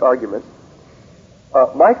that's a weak argument.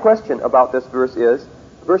 My question about this verse is,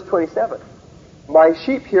 verse 27. My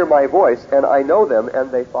sheep hear my voice, and I know them,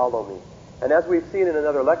 and they follow me. And as we've seen in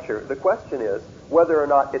another lecture, the question is whether or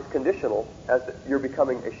not it's conditional as you're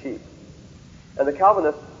becoming a sheep. And the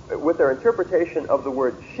Calvinists, with their interpretation of the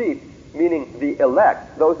word sheep, meaning the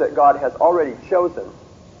elect, those that God has already chosen,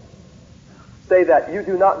 say that you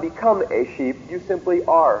do not become a sheep, you simply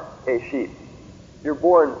are a sheep. You're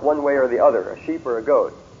born one way or the other, a sheep or a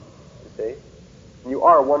goat. You see? You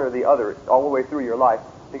are one or the other all the way through your life,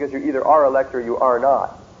 because you either are elect or you are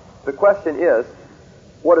not. The question is,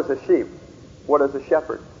 what is a sheep? What is a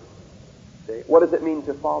shepherd? See? What does it mean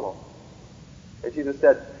to follow? And Jesus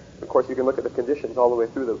said, of course you can look at the conditions all the way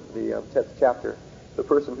through the 10th chapter. The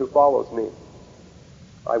person who follows me,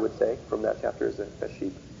 I would say, from that chapter is a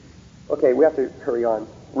sheep. Okay, we have to hurry on.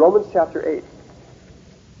 Romans chapter 8,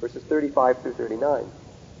 verses 35 through 39.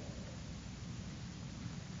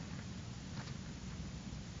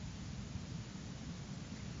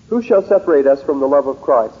 Who shall separate us from the love of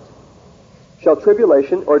Christ? Shall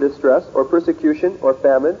tribulation, or distress, or persecution, or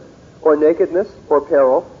famine, or nakedness, or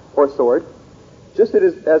peril, or sword? Just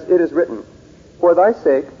as it is written, For thy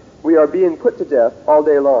sake we are being put to death all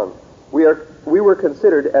day long. We were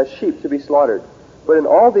considered as sheep to be slaughtered. But in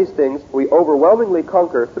all these things we overwhelmingly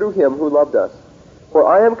conquer through him who loved us. For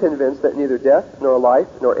I am convinced that neither death, nor life,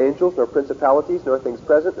 nor angels, nor principalities, nor things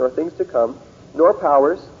present, nor things to come, nor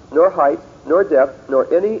powers, nor height, nor depth,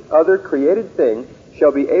 nor any other created thing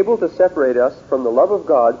shall be able to separate us from the love of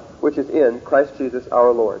God which is in Christ Jesus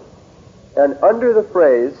our Lord. And under the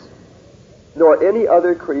phrase, nor any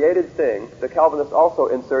other created thing, the Calvinist also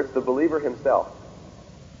inserts the believer himself,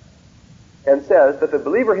 and says that the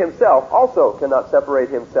believer himself also cannot separate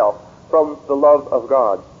himself from the love of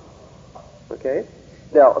God. Okay?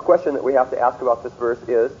 Now, a question that we have to ask about this verse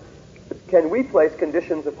is, can we place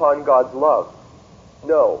conditions upon God's love?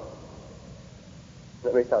 No.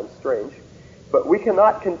 That may sound strange, but we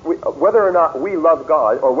cannot, whether or not we love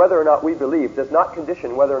God or whether or not we believe does not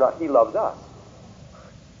condition whether or not he loves us.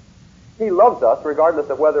 He loves us regardless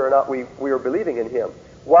of whether or not we are believing in him.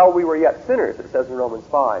 While we were yet sinners, it says in Romans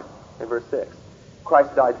 5 and verse 6.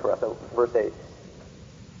 Christ died for us, verse 8.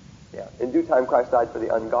 Yeah. In due time Christ died for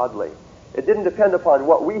the ungodly. It didn't depend upon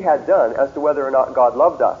what we had done as to whether or not God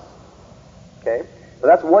loved us. Okay? So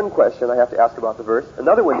that's one question I have to ask about the verse.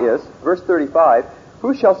 Another one is, verse 35,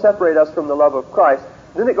 who shall separate us from the love of Christ?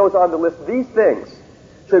 Then it goes on to list these things: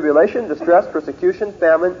 tribulation, distress, persecution,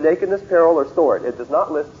 famine, nakedness, peril, or sword. It does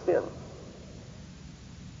not list sin.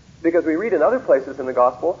 Because we read in other places in the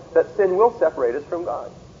gospel that sin will separate us from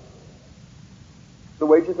God. The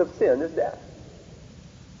wages of sin is death.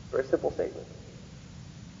 Very simple statement.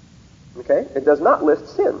 Okay? It does not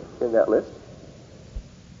list sin in that list.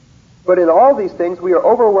 But in all these things we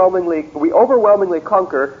overwhelmingly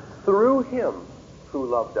conquer through him who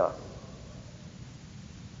loved us.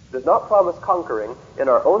 It does not promise conquering in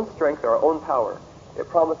our own strength or our own power. It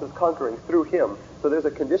promises conquering through him. So there's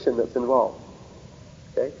a condition that's involved.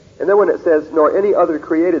 Okay? And then when it says, nor any other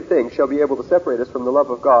created thing shall be able to separate us from the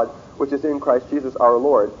love of God, which is in Christ Jesus our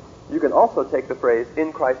Lord, you can also take the phrase,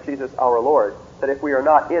 in Christ Jesus our Lord, that if we are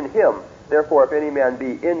not in him, therefore if any man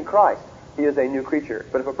be in Christ, he is a new creature.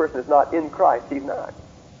 But if a person is not in Christ, he's not.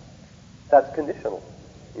 That's conditional,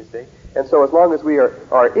 you see. And so as long as we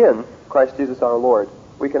are in Christ Jesus our Lord,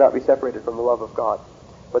 we cannot be separated from the love of God.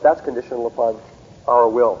 But that's conditional upon our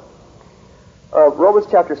will. Romans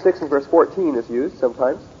chapter 6 and verse 14 is used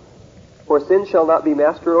sometimes. For sin shall not be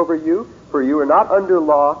master over you, for you are not under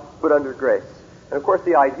law, but under grace. And of course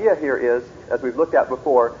the idea here is, as we've looked at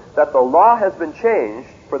before, that the law has been changed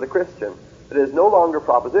for the Christian. It is no longer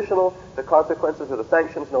propositional. The consequences or the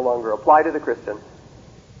sanctions no longer apply to the Christian.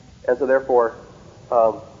 And so therefore,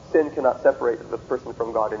 sin cannot separate the person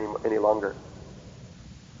from God any longer.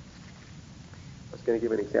 I was going to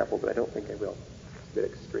give an example, but I don't think I will. It's a bit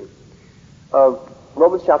extreme.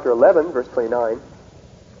 Romans chapter 11, verse 29,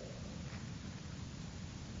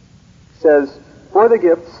 says, For the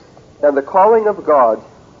gifts and the calling of God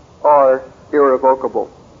are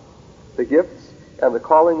irrevocable. The gifts and the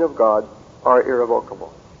calling of God are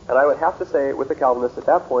irrevocable. And I would have to say with the Calvinists at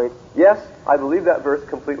that point, yes, I believe that verse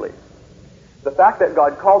completely. The fact that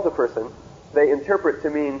God calls a person, they interpret to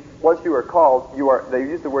mean once you are called, they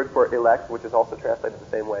use the word for elect, which is also translated the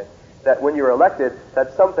same way, that when you're elected,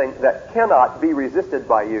 that's something that cannot be resisted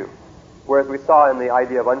by you. Whereas we saw in the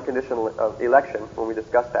idea of unconditional election, when we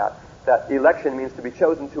discussed that election means to be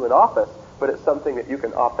chosen to an office, but it's something that you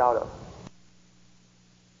can opt out of.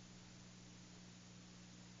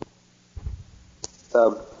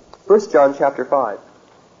 1 John chapter 5,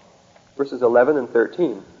 verses 11 and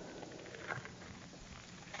 13.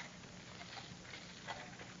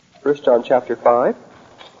 1 John chapter 5,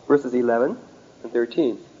 verses 11 and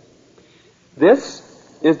 13. This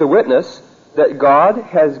is the witness that God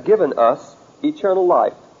has given us eternal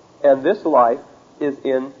life, and this life is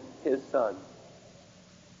in His Son.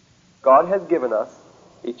 God has given us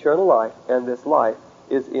eternal life, and this life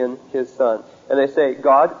is in His Son. And they say,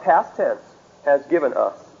 God, past tense, has given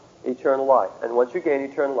us eternal life. And once you gain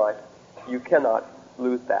eternal life, you cannot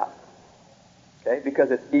lose that. Okay?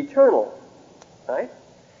 Because it's eternal. Right?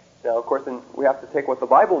 Now, of course, we have to take what the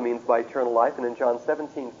Bible means by eternal life, and in John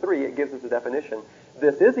 17:3, it gives us a definition.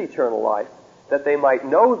 This is eternal life, that they might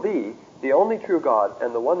know Thee, the only true God,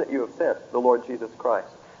 and the one that You have sent, the Lord Jesus Christ.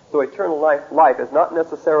 So eternal life is not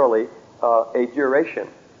necessarily a duration.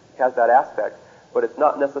 It has that aspect, but it's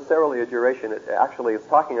not necessarily a duration. It actually is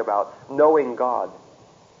talking about knowing God.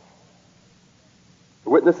 The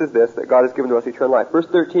witness is this, that God has given to us eternal life. Verse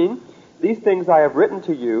 13, these things I have written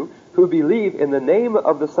to you who believe in the name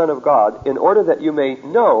of the Son of God, in order that you may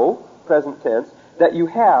know, present tense, that you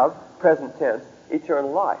have, present tense,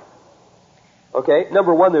 eternal life. Okay,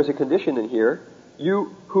 number one, there's a condition in here.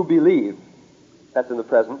 You who believe, that's in the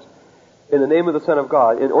present, in the name of the Son of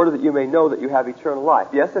God, in order that you may know that you have eternal life.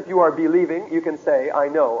 Yes, if you are believing, you can say, I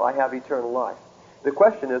know I have eternal life. The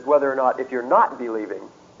question is whether or not, if you're not believing,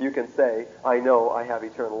 you can say, I know I have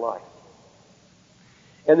eternal life.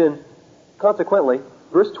 And then, consequently,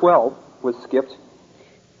 verse 12 was skipped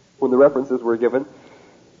when the references were given.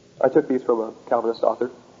 I took these from a Calvinist author,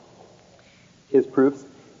 his proofs.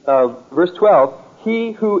 Verse 12,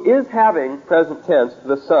 he who is having, present tense,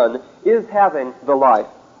 the Son, is having the life.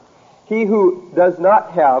 He who does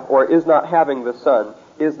not have or is not having the Son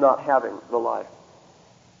is not having the life.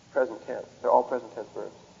 Present tense. They're all present tense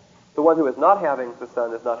verbs. The one who is not having the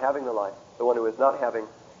Son is not having the life. The one who is not having,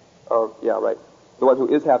 the one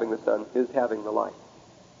who is having the Son is having the life.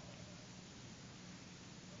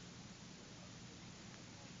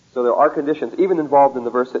 So there are conditions, even involved in the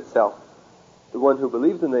verse itself. The one who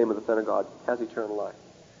believes in the name of the Son of God has eternal life.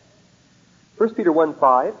 1 Peter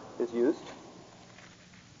 1:5 is used.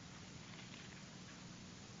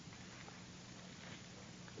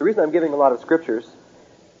 The reason I'm giving a lot of scriptures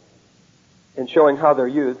and showing how they're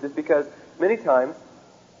used is because many times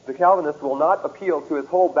the Calvinist will not appeal to his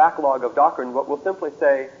whole backlog of doctrine, but will simply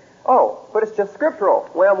say, oh, but it's just scriptural.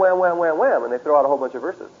 Wham, wham, wham, wham, wham. And they throw out a whole bunch of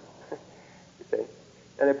verses. You see?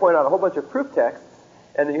 And they point out a whole bunch of proof texts,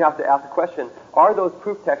 and then you have to ask the question, are those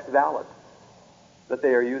proof texts valid that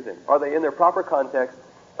they are using? Are they in their proper context?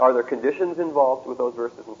 Are there conditions involved with those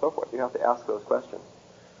verses and so forth? You have to ask those questions.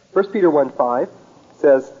 1 Peter 1:5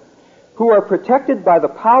 says, who are protected by the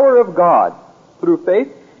power of God through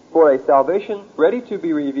faith for a salvation ready to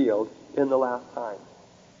be revealed in the last time.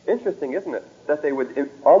 Interesting, isn't it, that they would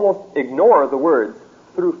almost ignore the words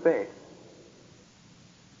through faith.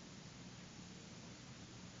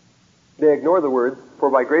 They ignore the words, for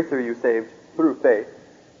by grace are you saved through faith,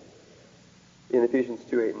 in Ephesians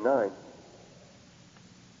 2:8 and 9.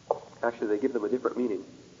 Actually, they give them a different meaning.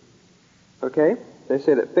 Okay? They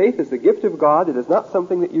say that faith is the gift of God. It is not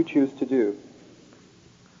something that you choose to do.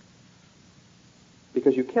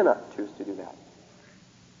 Because you cannot choose to do that.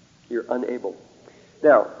 You're unable.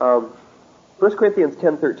 Now, 1 Corinthians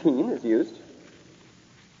 10:13 is used,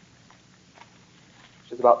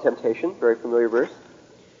 which is about temptation, very familiar verse.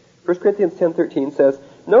 1 Corinthians 10:13 says,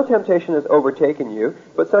 no temptation has overtaken you,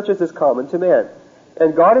 but such as is common to man.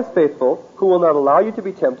 And God is faithful, who will not allow you to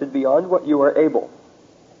be tempted beyond what you are able.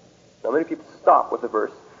 Now, many people stop with the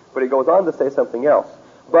verse, but he goes on to say something else.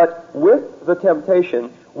 But with the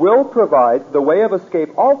temptation will provide the way of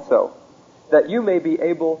escape also, that you may be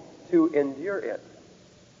able to endure it.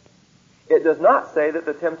 It does not say that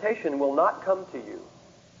the temptation will not come to you.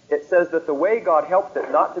 It says that the way God helps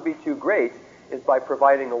it not to be too great is by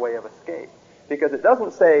providing a way of escape. Because it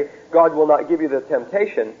doesn't say God will not give you the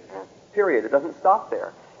temptation, period. It doesn't stop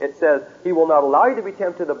there. It says he will not allow you to be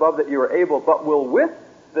tempted above that you are able, but will with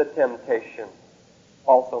the temptation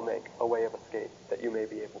also make a way of escape that you may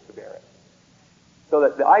be able to bear it. So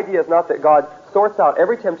that the idea is not that God sorts out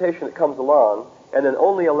every temptation that comes along and then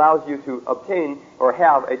only allows you to obtain or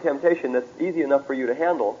have a temptation that's easy enough for you to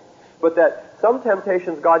handle, but that some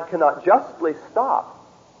temptations God cannot justly stop,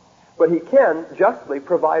 but He can justly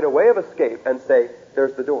provide a way of escape and say,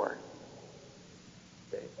 there's the door.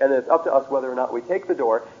 Okay? And it's up to us whether or not we take the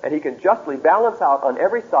door, and He can justly balance out on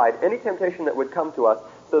every side any temptation that would come to us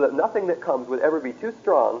so that nothing that comes would ever be too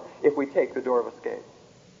strong if we take the door of escape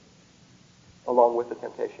along with the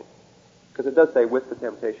temptation. Because it does say with the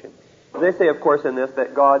temptation. They say, of course, in this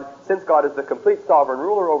that God, since God is the complete sovereign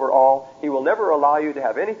ruler over all, He will never allow you to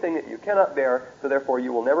have anything that you cannot bear, so therefore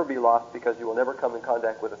you will never be lost because you will never come in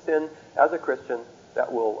contact with a sin as a Christian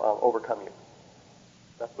that will overcome you.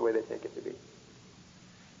 That's the way they take it to be.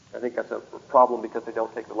 I think that's a problem because they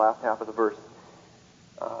don't take the last half of the verse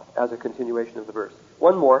as a continuation of the verse.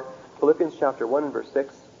 One more, Philippians chapter 1 and verse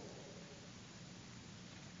 6.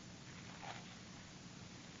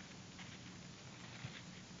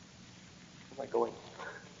 Going.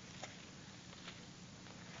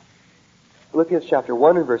 Philippians chapter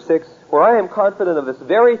 1 and verse 6, "For I am confident of this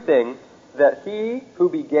very thing, that He who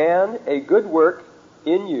began a good work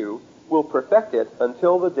in you will perfect it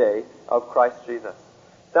until the day of Christ Jesus."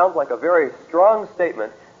 Sounds like a very strong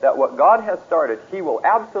statement that what God has started, He will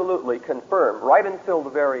absolutely confirm right until the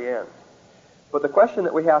very end. But the question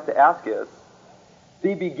that we have to ask is,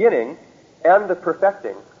 the beginning and the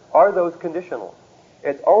perfecting, are those conditional?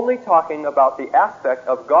 It's only talking about the aspect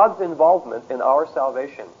of God's involvement in our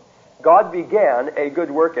salvation. God began a good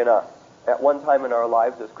work in us at one time in our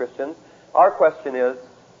lives as Christians. Our question is,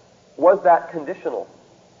 was that conditional?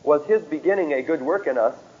 Was His beginning a good work in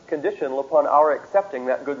us conditional upon our accepting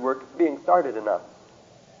that good work being started in us?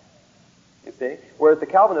 You see? Whereas the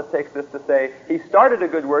Calvinist takes this to say, He started a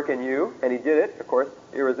good work in you, and He did it, of course,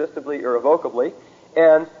 irresistibly, irrevocably,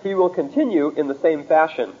 and He will continue in the same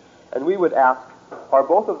fashion. And we would ask, are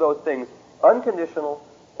both of those things unconditional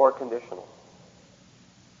or conditional?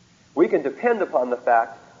 We can depend upon the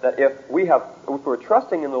fact that if we're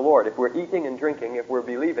trusting in the Lord, if we're eating and drinking, if we're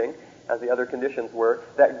believing, as the other conditions were,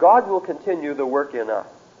 that God will continue the work in us.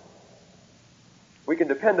 We can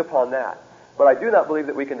depend upon that. But I do not believe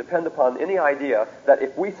that we can depend upon any idea that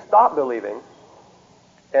if we stop believing,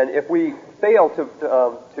 and if we fail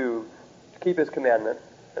to keep His commandments,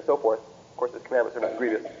 and so forth, of course His commandments are not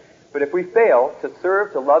grievous, but if we fail to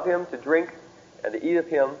serve, to love Him, to drink, and to eat of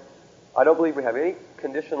Him, I don't believe we have any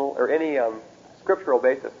conditional or any scriptural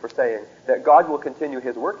basis for saying that God will continue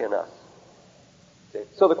His work in us. Okay.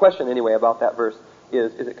 So the question, anyway, about that verse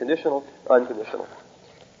is it conditional or unconditional?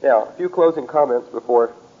 Now, a few closing comments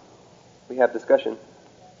before we have discussion.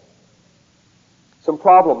 Some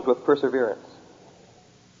problems with perseverance.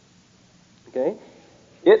 Okay?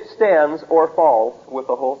 It stands or falls with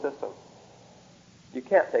the whole system. You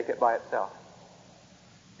can't take it by itself.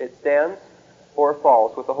 It stands or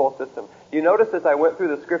falls with the whole system. You notice as I went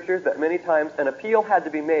through the scriptures that many times an appeal had to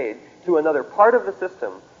be made to another part of the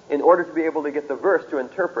system in order to be able to get the verse to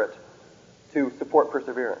interpret to support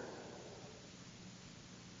perseverance.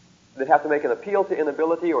 They'd have to make an appeal to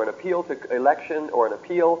inability or an appeal to election or an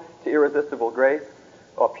appeal to irresistible grace,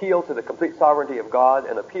 or appeal to the complete sovereignty of God,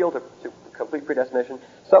 an appeal to complete predestination,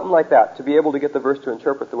 something like that, to be able to get the verse to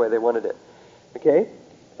interpret the way they wanted it. Okay?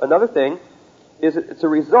 Another thing is it's a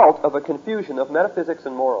result of a confusion of metaphysics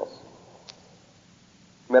and morals.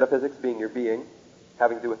 Metaphysics being your being,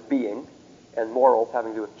 having to do with being, and morals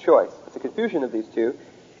having to do with choice. It's a confusion of these two.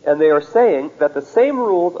 And they are saying that the same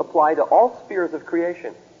rules apply to all spheres of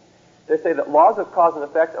creation. They say that laws of cause and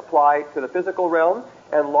effect apply to the physical realm,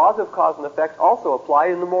 and laws of cause and effect also apply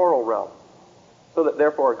in the moral realm. So that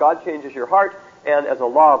therefore God changes your heart, and as a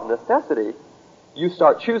law of necessity, you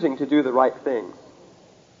start choosing to do the right things.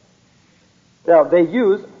 Now, they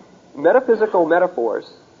use metaphysical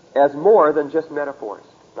metaphors as more than just metaphors.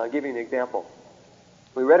 And I'll give you an example.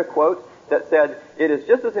 We read a quote that said, "It is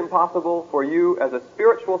just as impossible for you as a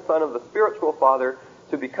spiritual son of the spiritual father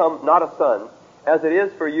to become not a son, as it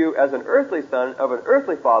is for you as an earthly son of an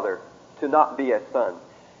earthly father to not be a son."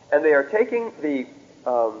 And they are taking the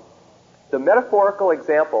metaphorical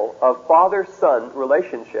example of father-son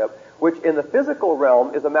relationship, which in the physical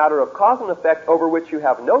realm is a matter of cause and effect over which you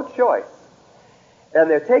have no choice. And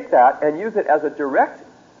they take that and use it as a direct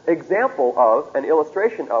example of, an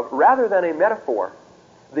illustration of, rather than a metaphor,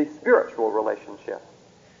 the spiritual relationship.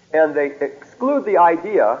 And they exclude the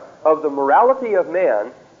idea of the morality of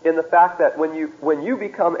man in the fact that when you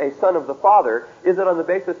become a son of the Father, is it on the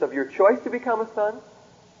basis of your choice to become a son?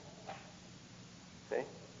 See?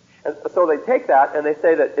 And so they take that and they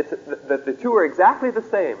say that the two are exactly the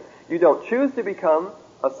same. You don't choose to become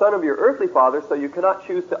a son of your earthly father, so you cannot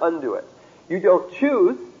choose to undo it. You don't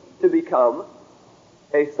choose to become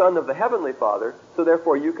a son of the heavenly Father, so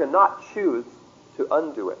therefore you cannot choose to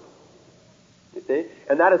undo it. You see?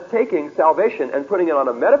 And that is taking salvation and putting it on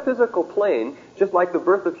a metaphysical plane, just like the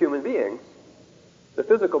birth of human beings, the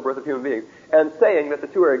physical birth of human beings, and saying that the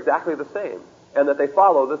two are exactly the same, and that they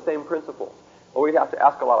follow the same principles. Well, we have to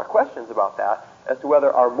ask a lot of questions about that, as to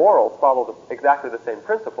whether our morals follow exactly the same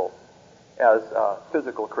principles as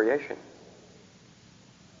physical creation.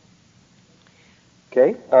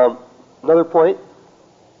 Okay, another point.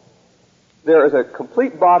 There is a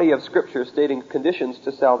complete body of Scripture stating conditions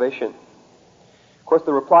to salvation. Of course,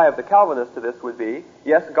 the reply of the Calvinists to this would be,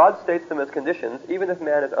 yes, God states them as conditions, even if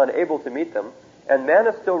man is unable to meet them, and man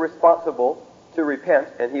is still responsible to repent,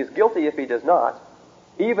 and he is guilty if he does not,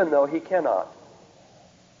 even though he cannot.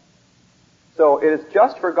 So it is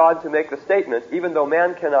just for God to make the statement, even though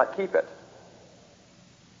man cannot keep it.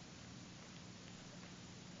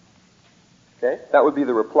 Okay, that would be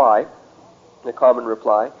the reply, the common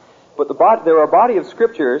reply. But there are a body of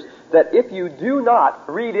Scriptures that if you do not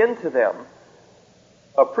read into them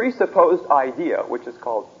a presupposed idea, which is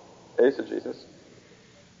called eisegesis,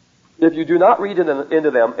 if you do not read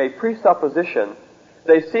into them a presupposition,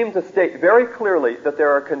 they seem to state very clearly that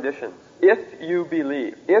there are conditions. If you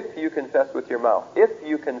believe, if you confess with your mouth, if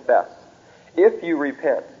you confess, if you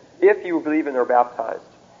repent, if you believe and are baptized,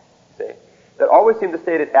 see, that always seem to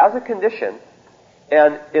state it as a condition.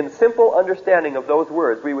 And in simple understanding of those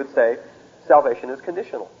words, we would say salvation is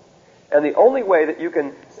conditional. And the only way that you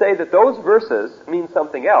can say that those verses mean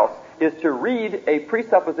something else is to read a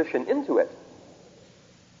presupposition into it.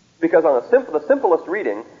 Because on the simplest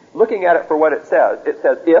reading, looking at it for what it says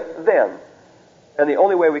if, then. And the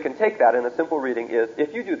only way we can take that in a simple reading is,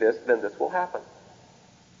 if you do this, then this will happen.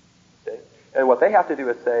 Okay? And what they have to do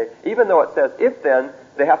is say, even though it says if, then,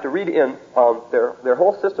 they have to read in their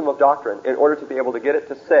whole system of doctrine in order to be able to get it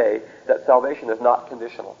to say that salvation is not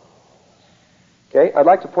conditional. Okay, I'd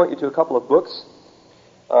like to point you to a couple of books.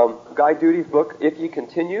 Guy Duty's book, If Ye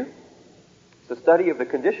Continue. It's a study of the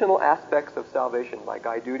conditional aspects of salvation by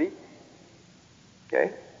Guy Duty.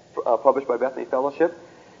 Okay, published by Bethany Fellowship.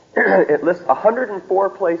 It lists 104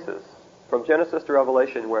 places from Genesis to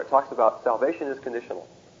Revelation where it talks about salvation is conditional.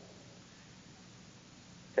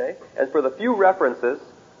 Okay? And for the few references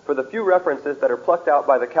that are plucked out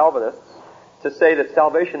by the Calvinists to say that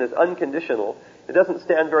salvation is unconditional, it doesn't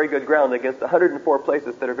stand very good ground against 104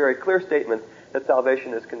 places that are very clear statements that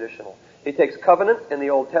salvation is conditional. He takes covenants in the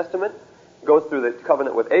Old Testament, goes through the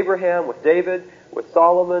covenant with Abraham, with David, with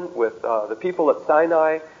Solomon, with the people at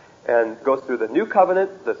Sinai, and goes through the New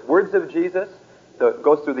Covenant, the words of Jesus,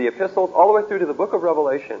 goes through the epistles, all the way through to the book of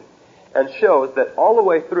Revelation, and shows that all the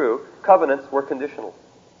way through, covenants were conditional.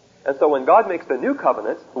 And so when God makes the new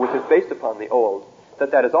covenant, which is based upon the old,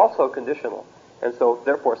 that is also conditional. And so,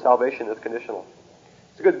 therefore, salvation is conditional.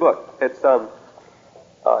 It's a good book. It's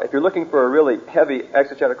if you're looking for a really heavy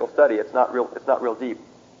exegetical study, it's not real deep,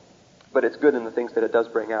 but it's good in the things that it does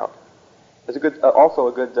bring out. It's also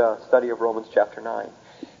a good study of Romans chapter 9.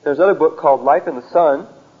 There's another book called Life in the Sun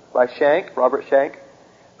by Robert Shank,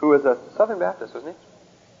 who is a Southern Baptist, wasn't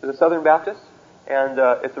he? He's a Southern Baptist, and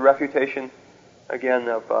it's a refutation, again,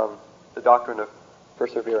 of the doctrine of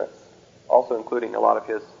perseverance, also including a lot of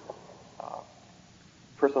his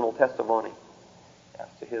personal testimony as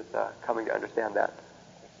to his coming to understand that.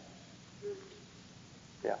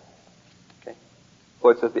 Yeah. Okay.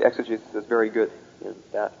 Well, it says the exegesis is very good in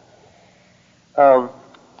that.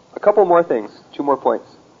 A couple more things, 2 more points.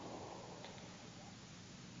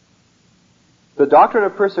 The doctrine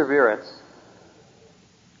of perseverance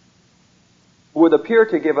would appear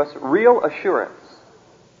to give us real assurance.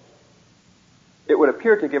 It would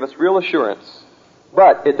appear to give us real assurance,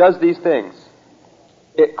 but it does these things.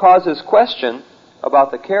 It causes question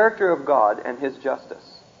about the character of God and His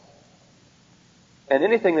justice. And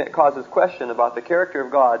anything that causes question about the character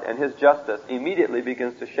of God and His justice immediately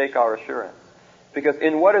begins to shake our assurance. Because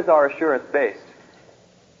in what is our assurance based?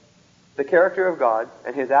 The character of God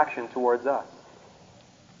and His action towards us.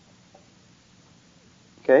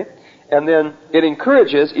 Okay? And then it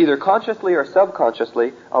encourages, either consciously or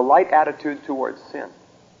subconsciously, a light attitude towards sin.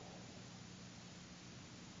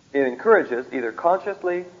 It encourages, either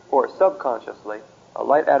consciously or subconsciously, a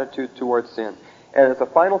light attitude towards sin. And as a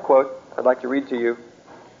final quote, I'd like to read to you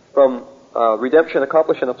from Redemption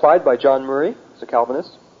Accomplished and Applied by John Murray, who's a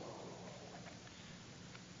Calvinist.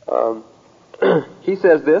 He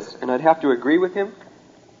says this, and I'd have to agree with him.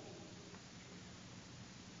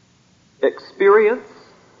 Experience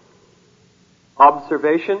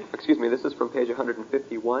this is from page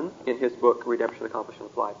 151 in his book, Redemption Accomplished and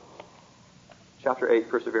Applied. Chapter 8,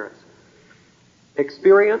 Perseverance.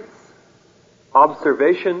 Experience,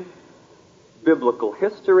 observation, biblical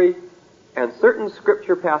history, and certain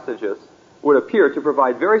scripture passages would appear to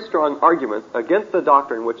provide very strong arguments against the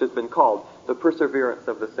doctrine which has been called the perseverance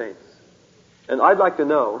of the saints. And I'd like to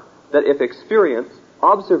know that if experience,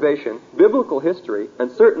 observation, biblical history,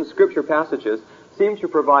 and certain scripture passages seem to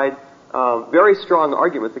provide very strong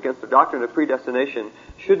arguments against the doctrine of predestination,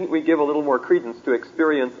 shouldn't we give a little more credence to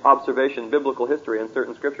experience, observation, biblical history, and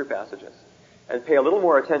certain scripture passages? And pay a little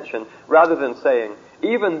more attention, rather than saying,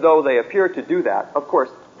 even though they appear to do that, of course,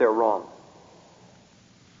 they're wrong.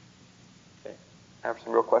 Okay. I have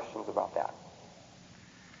some real questions about that.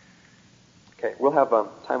 Okay, we'll have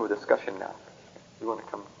time of discussion now. You want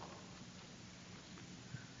to come?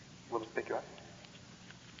 We'll just pick you up.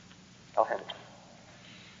 I'll hand it.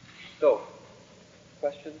 So,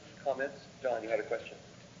 questions, comments? John, you had a question.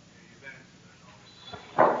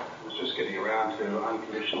 I was just getting around to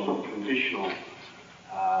unconditional and conditional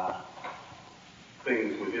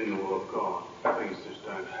things within the will of God. Things just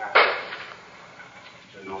don't happen.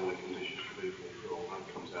 They're normally conditions to be fulfilled.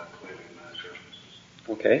 That comes out clearly in those references.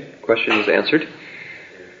 Okay, question was answered.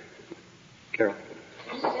 Carol.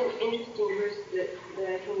 Just an interesting verse that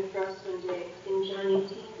I came across one day in John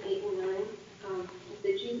 18:8 and 9.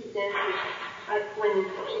 That Jesus answered, when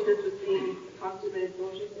Jesus was being accosted by his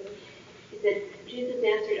soldiers, he said, Jesus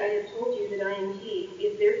answered, I have told you that I am he.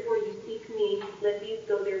 If therefore you seek me, let these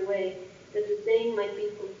go their way, that the saying might be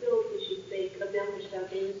fulfilled which he spake, of them which thou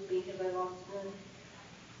gavest me have I lost none.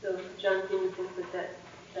 So John seems to think that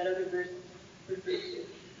other verse refers to.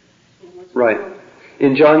 Right.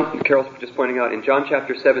 In John, Carol's just pointing out, in John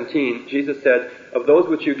chapter 17, Jesus said, of those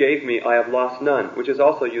which you gave me, I have lost none, which is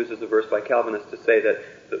also used as a verse by Calvinists to say that,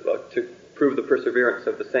 to prove the perseverance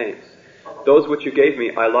of the saints. Those which you gave me,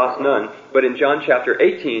 I lost none. But in John chapter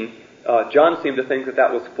 18, John seemed to think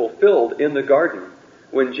that was fulfilled in the garden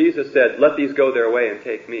when Jesus said, let these go their way and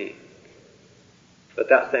take me.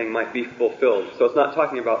 That saying might be fulfilled. So it's not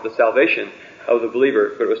talking about the salvation of the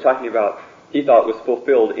believer, but it was talking about, he thought it was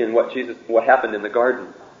fulfilled in what happened in the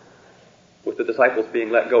garden with the disciples being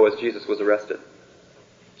let go as Jesus was arrested.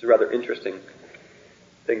 It's a rather interesting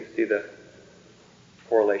thing to see the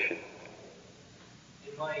correlation.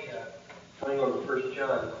 In my going over 1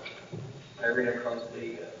 John, I ran across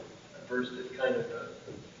a verse that kind of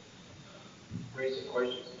raised some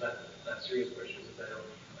questions, not serious questions about,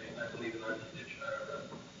 I believe in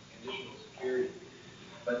conditional security,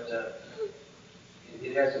 but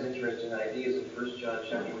it has some interesting ideas in 1 John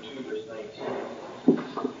chapter 2, verse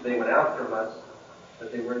 19. They went out from us,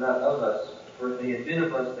 but they were not of us. For if they had been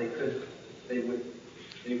of us, they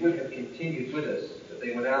would have continued with us. But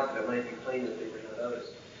they went out, that it might be plain that they were not of us.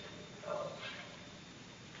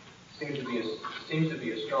 Seems to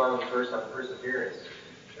be a strong verse on perseverance.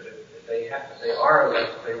 That if they are of us,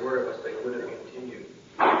 if they were of us, they would have continued.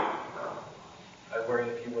 I was wondering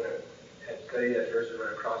if you would have studied that verse or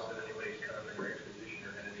run across it in anybody's comment or exposition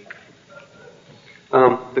or had any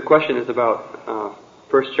thoughts. The question is about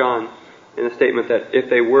 1 John in the statement that if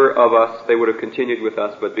they were of us, they would have continued with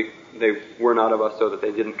us, but they were not of us, so that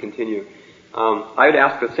they didn't continue. I'd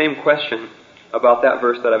ask the same question about that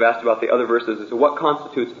verse that I've asked about the other verses, is what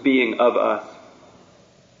constitutes being of us?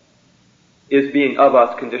 Is being of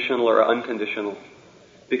us conditional or unconditional?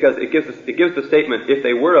 Because it gives the statement, if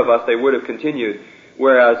they were of us, they would have continued,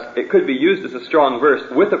 whereas it could be used as a strong verse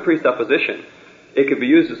with a presupposition. It could be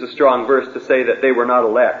used as a strong verse to say that they were not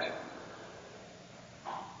elect.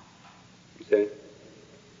 You see?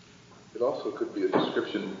 It also could be a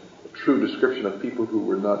true description of people who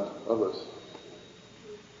were not of us.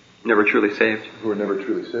 Never truly saved. Who were never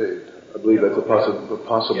truly saved. I believe that's a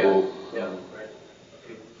possible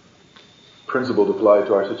principle to apply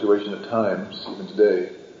to our situation at times, even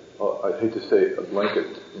today. I'd hate to say a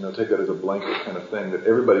blanket, take that as a blanket kind of thing, that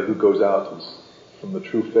everybody who goes out from the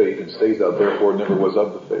true faith and stays out, therefore never was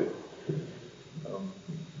of the faith.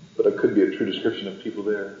 But it could be a true description of people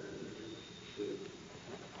there.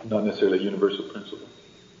 Not necessarily a universal principle.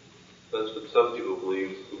 That's what some people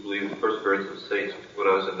believe, who believe in the perseverance of the saints. When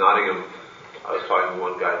I was in Nottingham, I was talking to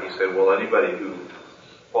one guy, and he said, well, anybody who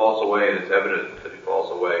falls away, and it's evident that he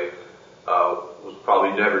falls away, was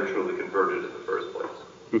probably never truly converted in the first place.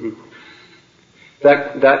 Mm-hmm.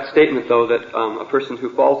 That statement, though, that a person who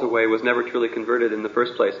falls away was never truly converted in the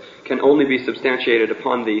first place, can only be substantiated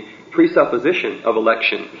upon the presupposition of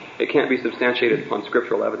election. It can't be substantiated upon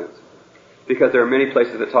scriptural evidence. Because there are many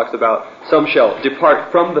places that talks about some shall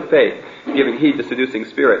depart from the faith, giving heed to seducing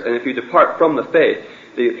spirits. And if you depart from the faith,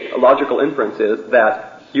 the logical inference is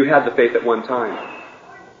that you had the faith at one time.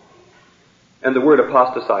 And the word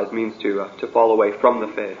apostatize means to fall away from the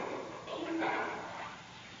faith.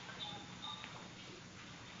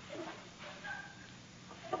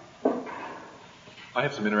 I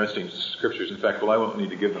have some interesting scriptures. In fact, I won't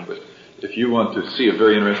need to give them, but if you want to see a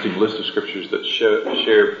very interesting list of scriptures that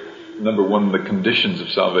share, number one, the conditions of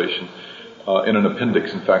salvation, in an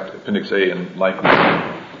appendix, in fact, Appendix A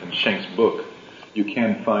in Shank's book, you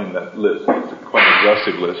can find that list. It's a quite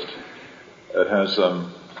exhaustive list. It has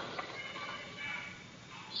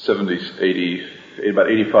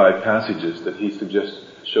about 85 passages that he suggests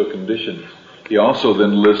show conditions. He also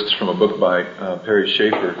then lists from a book by Perry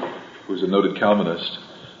Schaeffer, who's a noted Calvinist,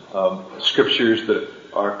 scriptures that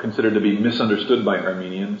are considered to be misunderstood by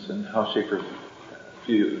Armenians and how Schaeffer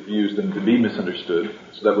views them to be misunderstood.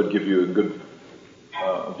 So that would give you a good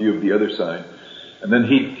view of the other side. And then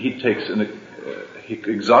he takes he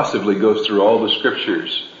exhaustively goes through all the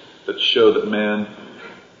scriptures that show that man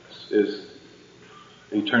is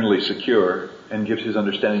eternally secure and gives his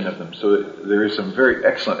understanding of them. So there is some very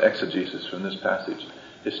excellent exegesis from this passage,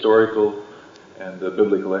 historical and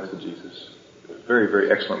biblical exegesis. Very,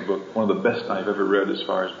 very excellent book. One of the best I've ever read as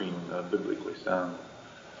far as being biblically sound.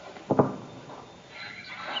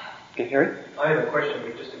 Okay, Harry? I have a question,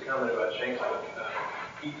 but just a comment about Shank's book.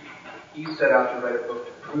 He set out to write a book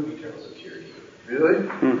to prove eternal security. Really?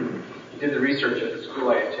 Mm-hmm. He did the research at the school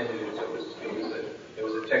I attended, and so it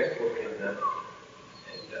was a textbook, and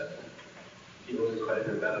he wrote quite a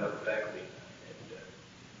bit about it on the faculty. And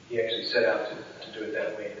he actually set out to do it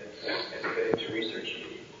that way, and as he got into research, he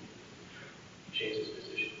changed his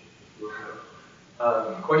position.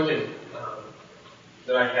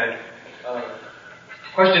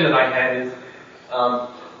 Question that I had is,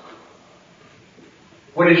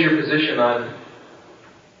 what is your position on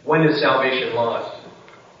when is salvation lost?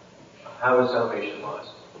 How is salvation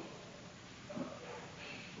lost?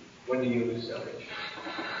 When do you lose salvation?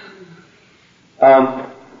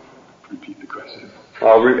 Repeat the question.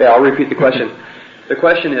 I'll repeat the question. The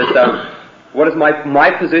question is, what is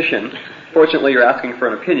my position? Fortunately, you're asking for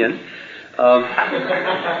an opinion.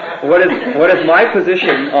 What is my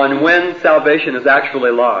position on when salvation is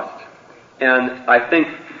actually lost? And I think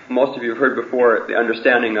most of you have heard before the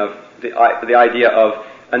understanding of the idea of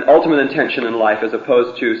an ultimate intention in life as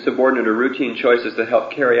opposed to subordinate or routine choices that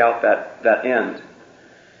help carry out that end.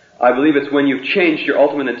 I believe it's when you've changed your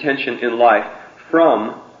ultimate intention in life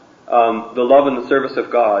from the love and the service of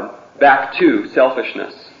God back to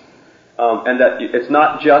selfishness. And that it's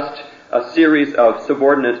not just a series of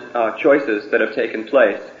subordinate choices that have taken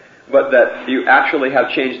place, but that you actually have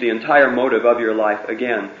changed the entire motive of your life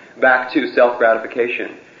again back to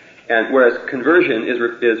self-gratification. And whereas conversion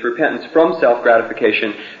is repentance from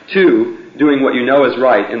self-gratification to doing what you know is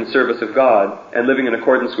right in the service of God and living in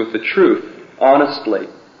accordance with the truth, honestly,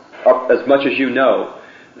 as much as you know,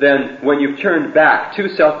 then when you've turned back to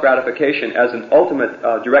self-gratification as an ultimate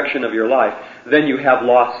direction of your life, then you have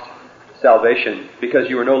lost salvation because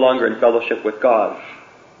you are no longer in fellowship with God.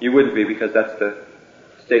 You wouldn't be, because that's the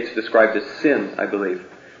state's described as sin, I believe.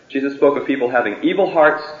 Jesus spoke of people having evil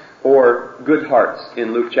hearts or good hearts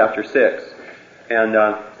in Luke chapter 6, and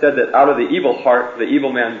said that out of the evil heart, the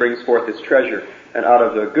evil man brings forth his treasure, and out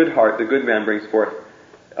of the good heart, the good man brings forth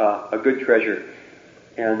a good treasure.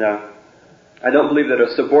 And I don't believe that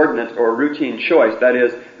a subordinate or a routine choice, that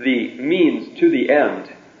is, the means to the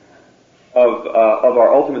end of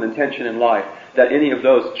our ultimate intention in life, that any of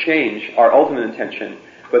those change our ultimate intention,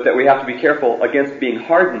 but that we have to be careful against being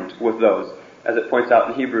hardened with those, as it points out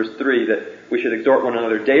in Hebrews 3, that we should exhort one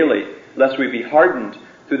another daily, lest we be hardened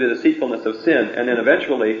through the deceitfulness of sin, and then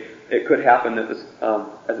eventually it could happen that,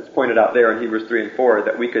 as it's pointed out there in Hebrews 3 and 4,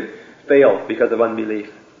 that we could fail because of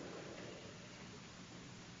unbelief.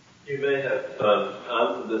 You may have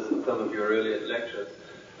answered this in some of your earlier lectures,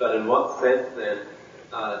 but in what sense then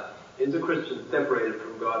is a Christian separated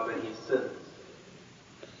from God when he sins?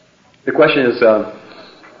 The question is,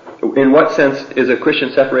 in what sense is a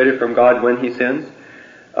Christian separated from God when he sins?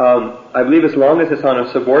 I believe as long as it's on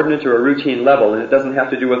a subordinate or a routine level, and it doesn't have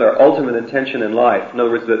to do with our ultimate intention in life, in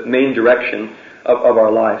other words, the main direction of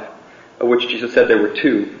our life, of which Jesus said there were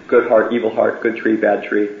two, good heart, evil heart, good tree, bad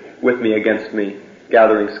tree, with me, against me,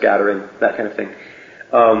 gathering, scattering, that kind of thing.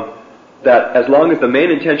 That as long as the main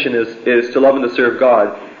intention is to love and to serve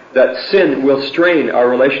God, that sin will strain our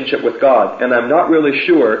relationship with God. And I'm not really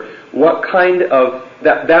sure what kind of,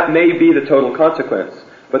 that may be the total consequence,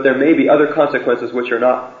 but there may be other consequences which are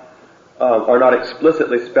not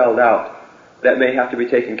explicitly spelled out that may have to be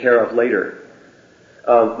taken care of later.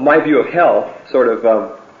 My view of hell sort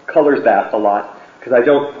of colors that a lot, Because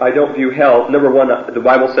I don't view hell, number one, the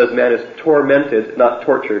Bible says man is tormented, not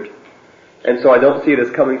tortured. And so I don't see it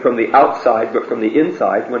as coming from the outside, but from the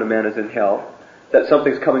inside when a man is in hell. That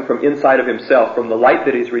something's coming from inside of himself, from the light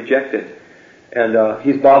that he's rejected. And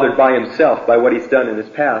he's bothered by himself, by what he's done in his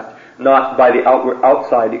past, not by the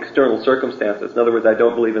outside external circumstances. In other words, I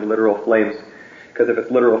don't believe in literal flames, because if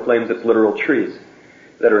it's literal flames, it's literal trees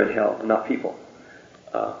that are in hell, and not people.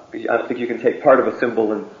 I don't think you can take part of a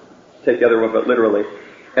symbol and take the other one, but literally.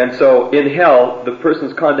 And so in hell, the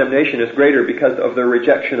person's condemnation is greater because of their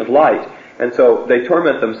rejection of light. And so they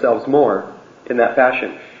torment themselves more in that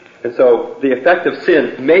fashion. And so the effect of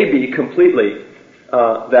sin may be completely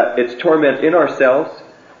that it's torment in ourselves,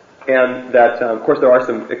 and that, of course,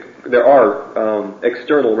 there are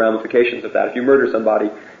external ramifications of that. If you murder somebody,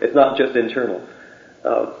 it's not just internal.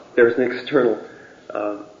 There's an external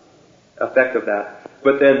effect of that.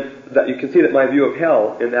 But then that you can see that my view of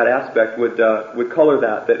hell in that aspect would color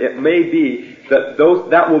that it may be that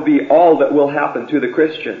that will be all that will happen to the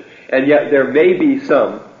Christian, and yet there may be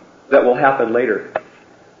some that will happen later,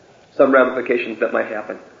 some ramifications that might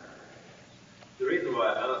happen. The reason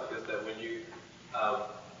why I ask is that when you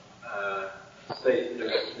say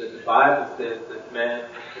that the Bible says that man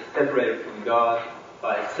is separated from God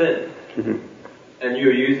by sin, mm-hmm. and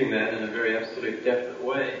you're using that in a very absolute, definite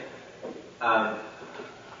way.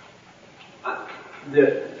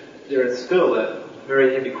 There is still a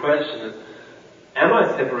very heavy question: is, am I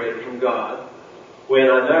separated from God when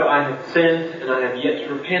I know I have sinned and I have yet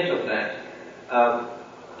to repent of that?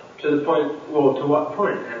 To the point, well, to what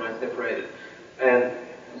point am I separated? And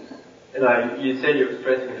you said you're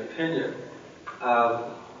expressing an opinion,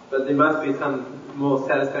 but there must be some more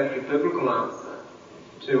satisfactory biblical answer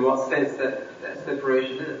to what sense that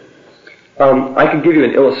separation is. I can give you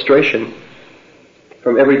an illustration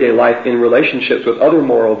from everyday life in relationships with other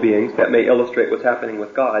moral beings that may illustrate what's happening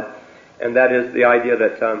with God, and that is the idea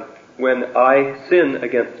that when I sin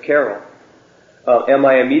against Carol, am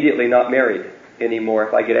I immediately not married anymore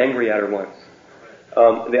if I get angry at her once?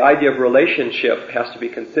 The idea of relationship has to be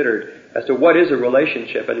considered as to what is a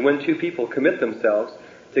relationship, and when two people commit themselves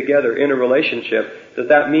together in a relationship, does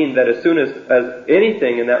that mean that as soon as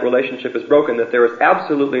anything in that relationship is broken, that there is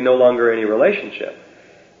absolutely no longer any relationship?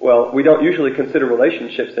 Well, we don't usually consider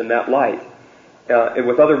relationships in that light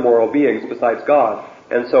with other moral beings besides God,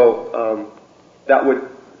 and so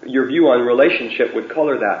your view on relationship would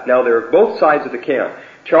color that. Now, there are both sides of the camp.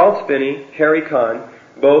 Charles Finney, Harry Kahn,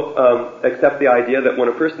 both accept the idea that when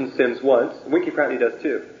a person sins once, Winky Cratney does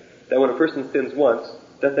too, that when a person sins once,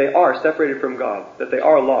 that they are separated from God, that they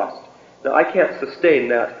are lost. Now, I can't sustain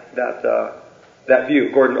that view.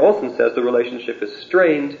 Gordon Olson says the relationship is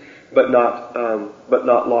strained, but not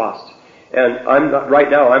lost. And right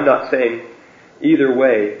now I'm not saying either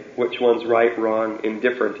way which one's right, wrong,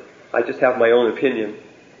 indifferent. I just have my own opinion.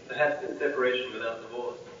 Perhaps it's separation without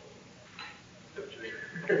divorce.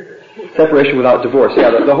 Separation without divorce.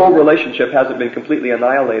 Yeah, the whole relationship hasn't been completely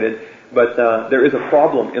annihilated, but there is a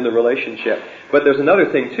problem in the relationship. But there's another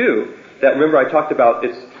thing too, that remember I talked about,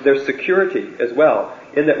 there's security as well,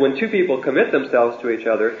 in that when two people commit themselves to each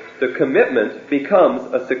other, the commitment becomes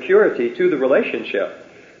a security to the relationship.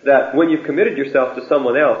 That when you've committed yourself to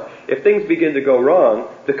someone else, if things begin to go wrong,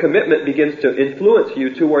 the commitment begins to influence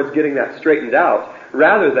you towards getting that straightened out,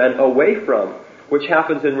 rather than away from, which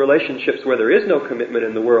happens in relationships where there is no commitment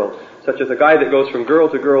in the world, such as a guy that goes from girl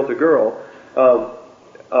to girl to girl,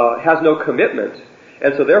 has no commitment,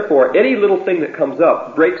 and so therefore any little thing that comes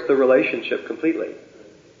up breaks the relationship completely.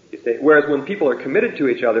 You see? Whereas when people are committed to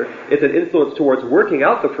each other, it's an influence towards working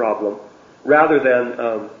out the problem, rather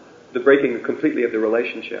than the breaking completely of the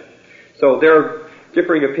relationship. So there are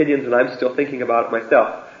differing opinions, and I'm still thinking about it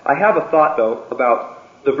myself. I have a thought, though,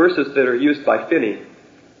 about the verses that are used by Finney.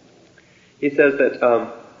 He says that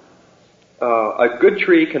a good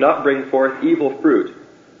tree cannot bring forth evil fruit.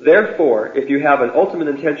 Therefore, if you have an ultimate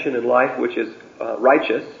intention in life which is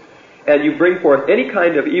righteous, and you bring forth any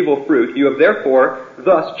kind of evil fruit, you have therefore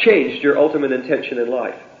thus changed your ultimate intention in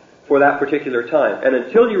life for that particular time. And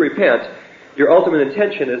until you repent, your ultimate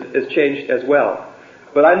intention is changed as well.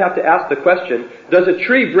 But I'd have to ask the question, does a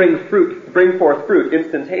tree bring forth fruit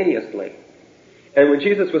instantaneously? And when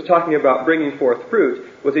Jesus was talking about bringing forth fruit,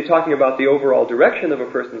 was he talking about the overall direction of a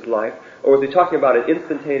person's life, or was he talking about an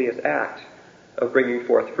instantaneous act of bringing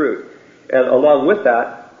forth fruit? And along with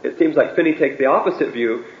that, it seems like Finney takes the opposite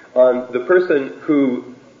view on the person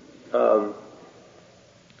who, on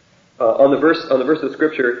the verse of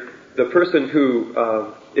Scripture, the person who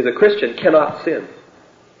is a Christian cannot sin.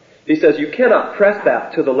 He says you cannot press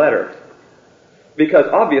that to the letter, because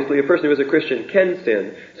obviously a person who is a Christian can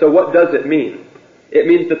sin. So what does it mean? It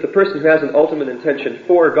means that the person who has an ultimate intention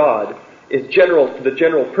for God the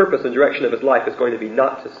general purpose and direction of his life is going to be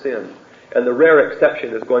not to sin. And the rare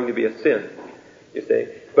exception is going to be a sin, you see.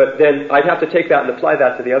 But then I'd have to take that and apply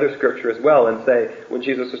that to the other scripture as well and say, when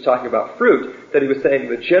Jesus was talking about fruit, that he was saying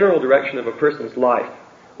the general direction of a person's life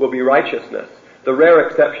will be righteousness. The rare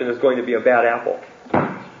exception is going to be a bad apple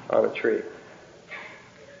on a tree.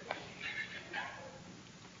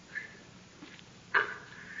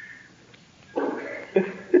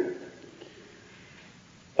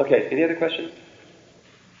 Okay, any other questions?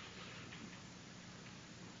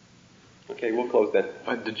 Okay, we'll close then.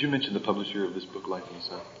 Did you mention the publisher of this book, Life in the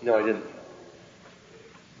South? No, I didn't.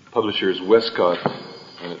 Publisher is Westcott,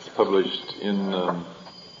 and it's published in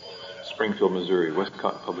Springfield, Missouri.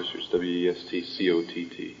 Westcott Publishers,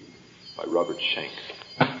 Westcott, by Robert Shank.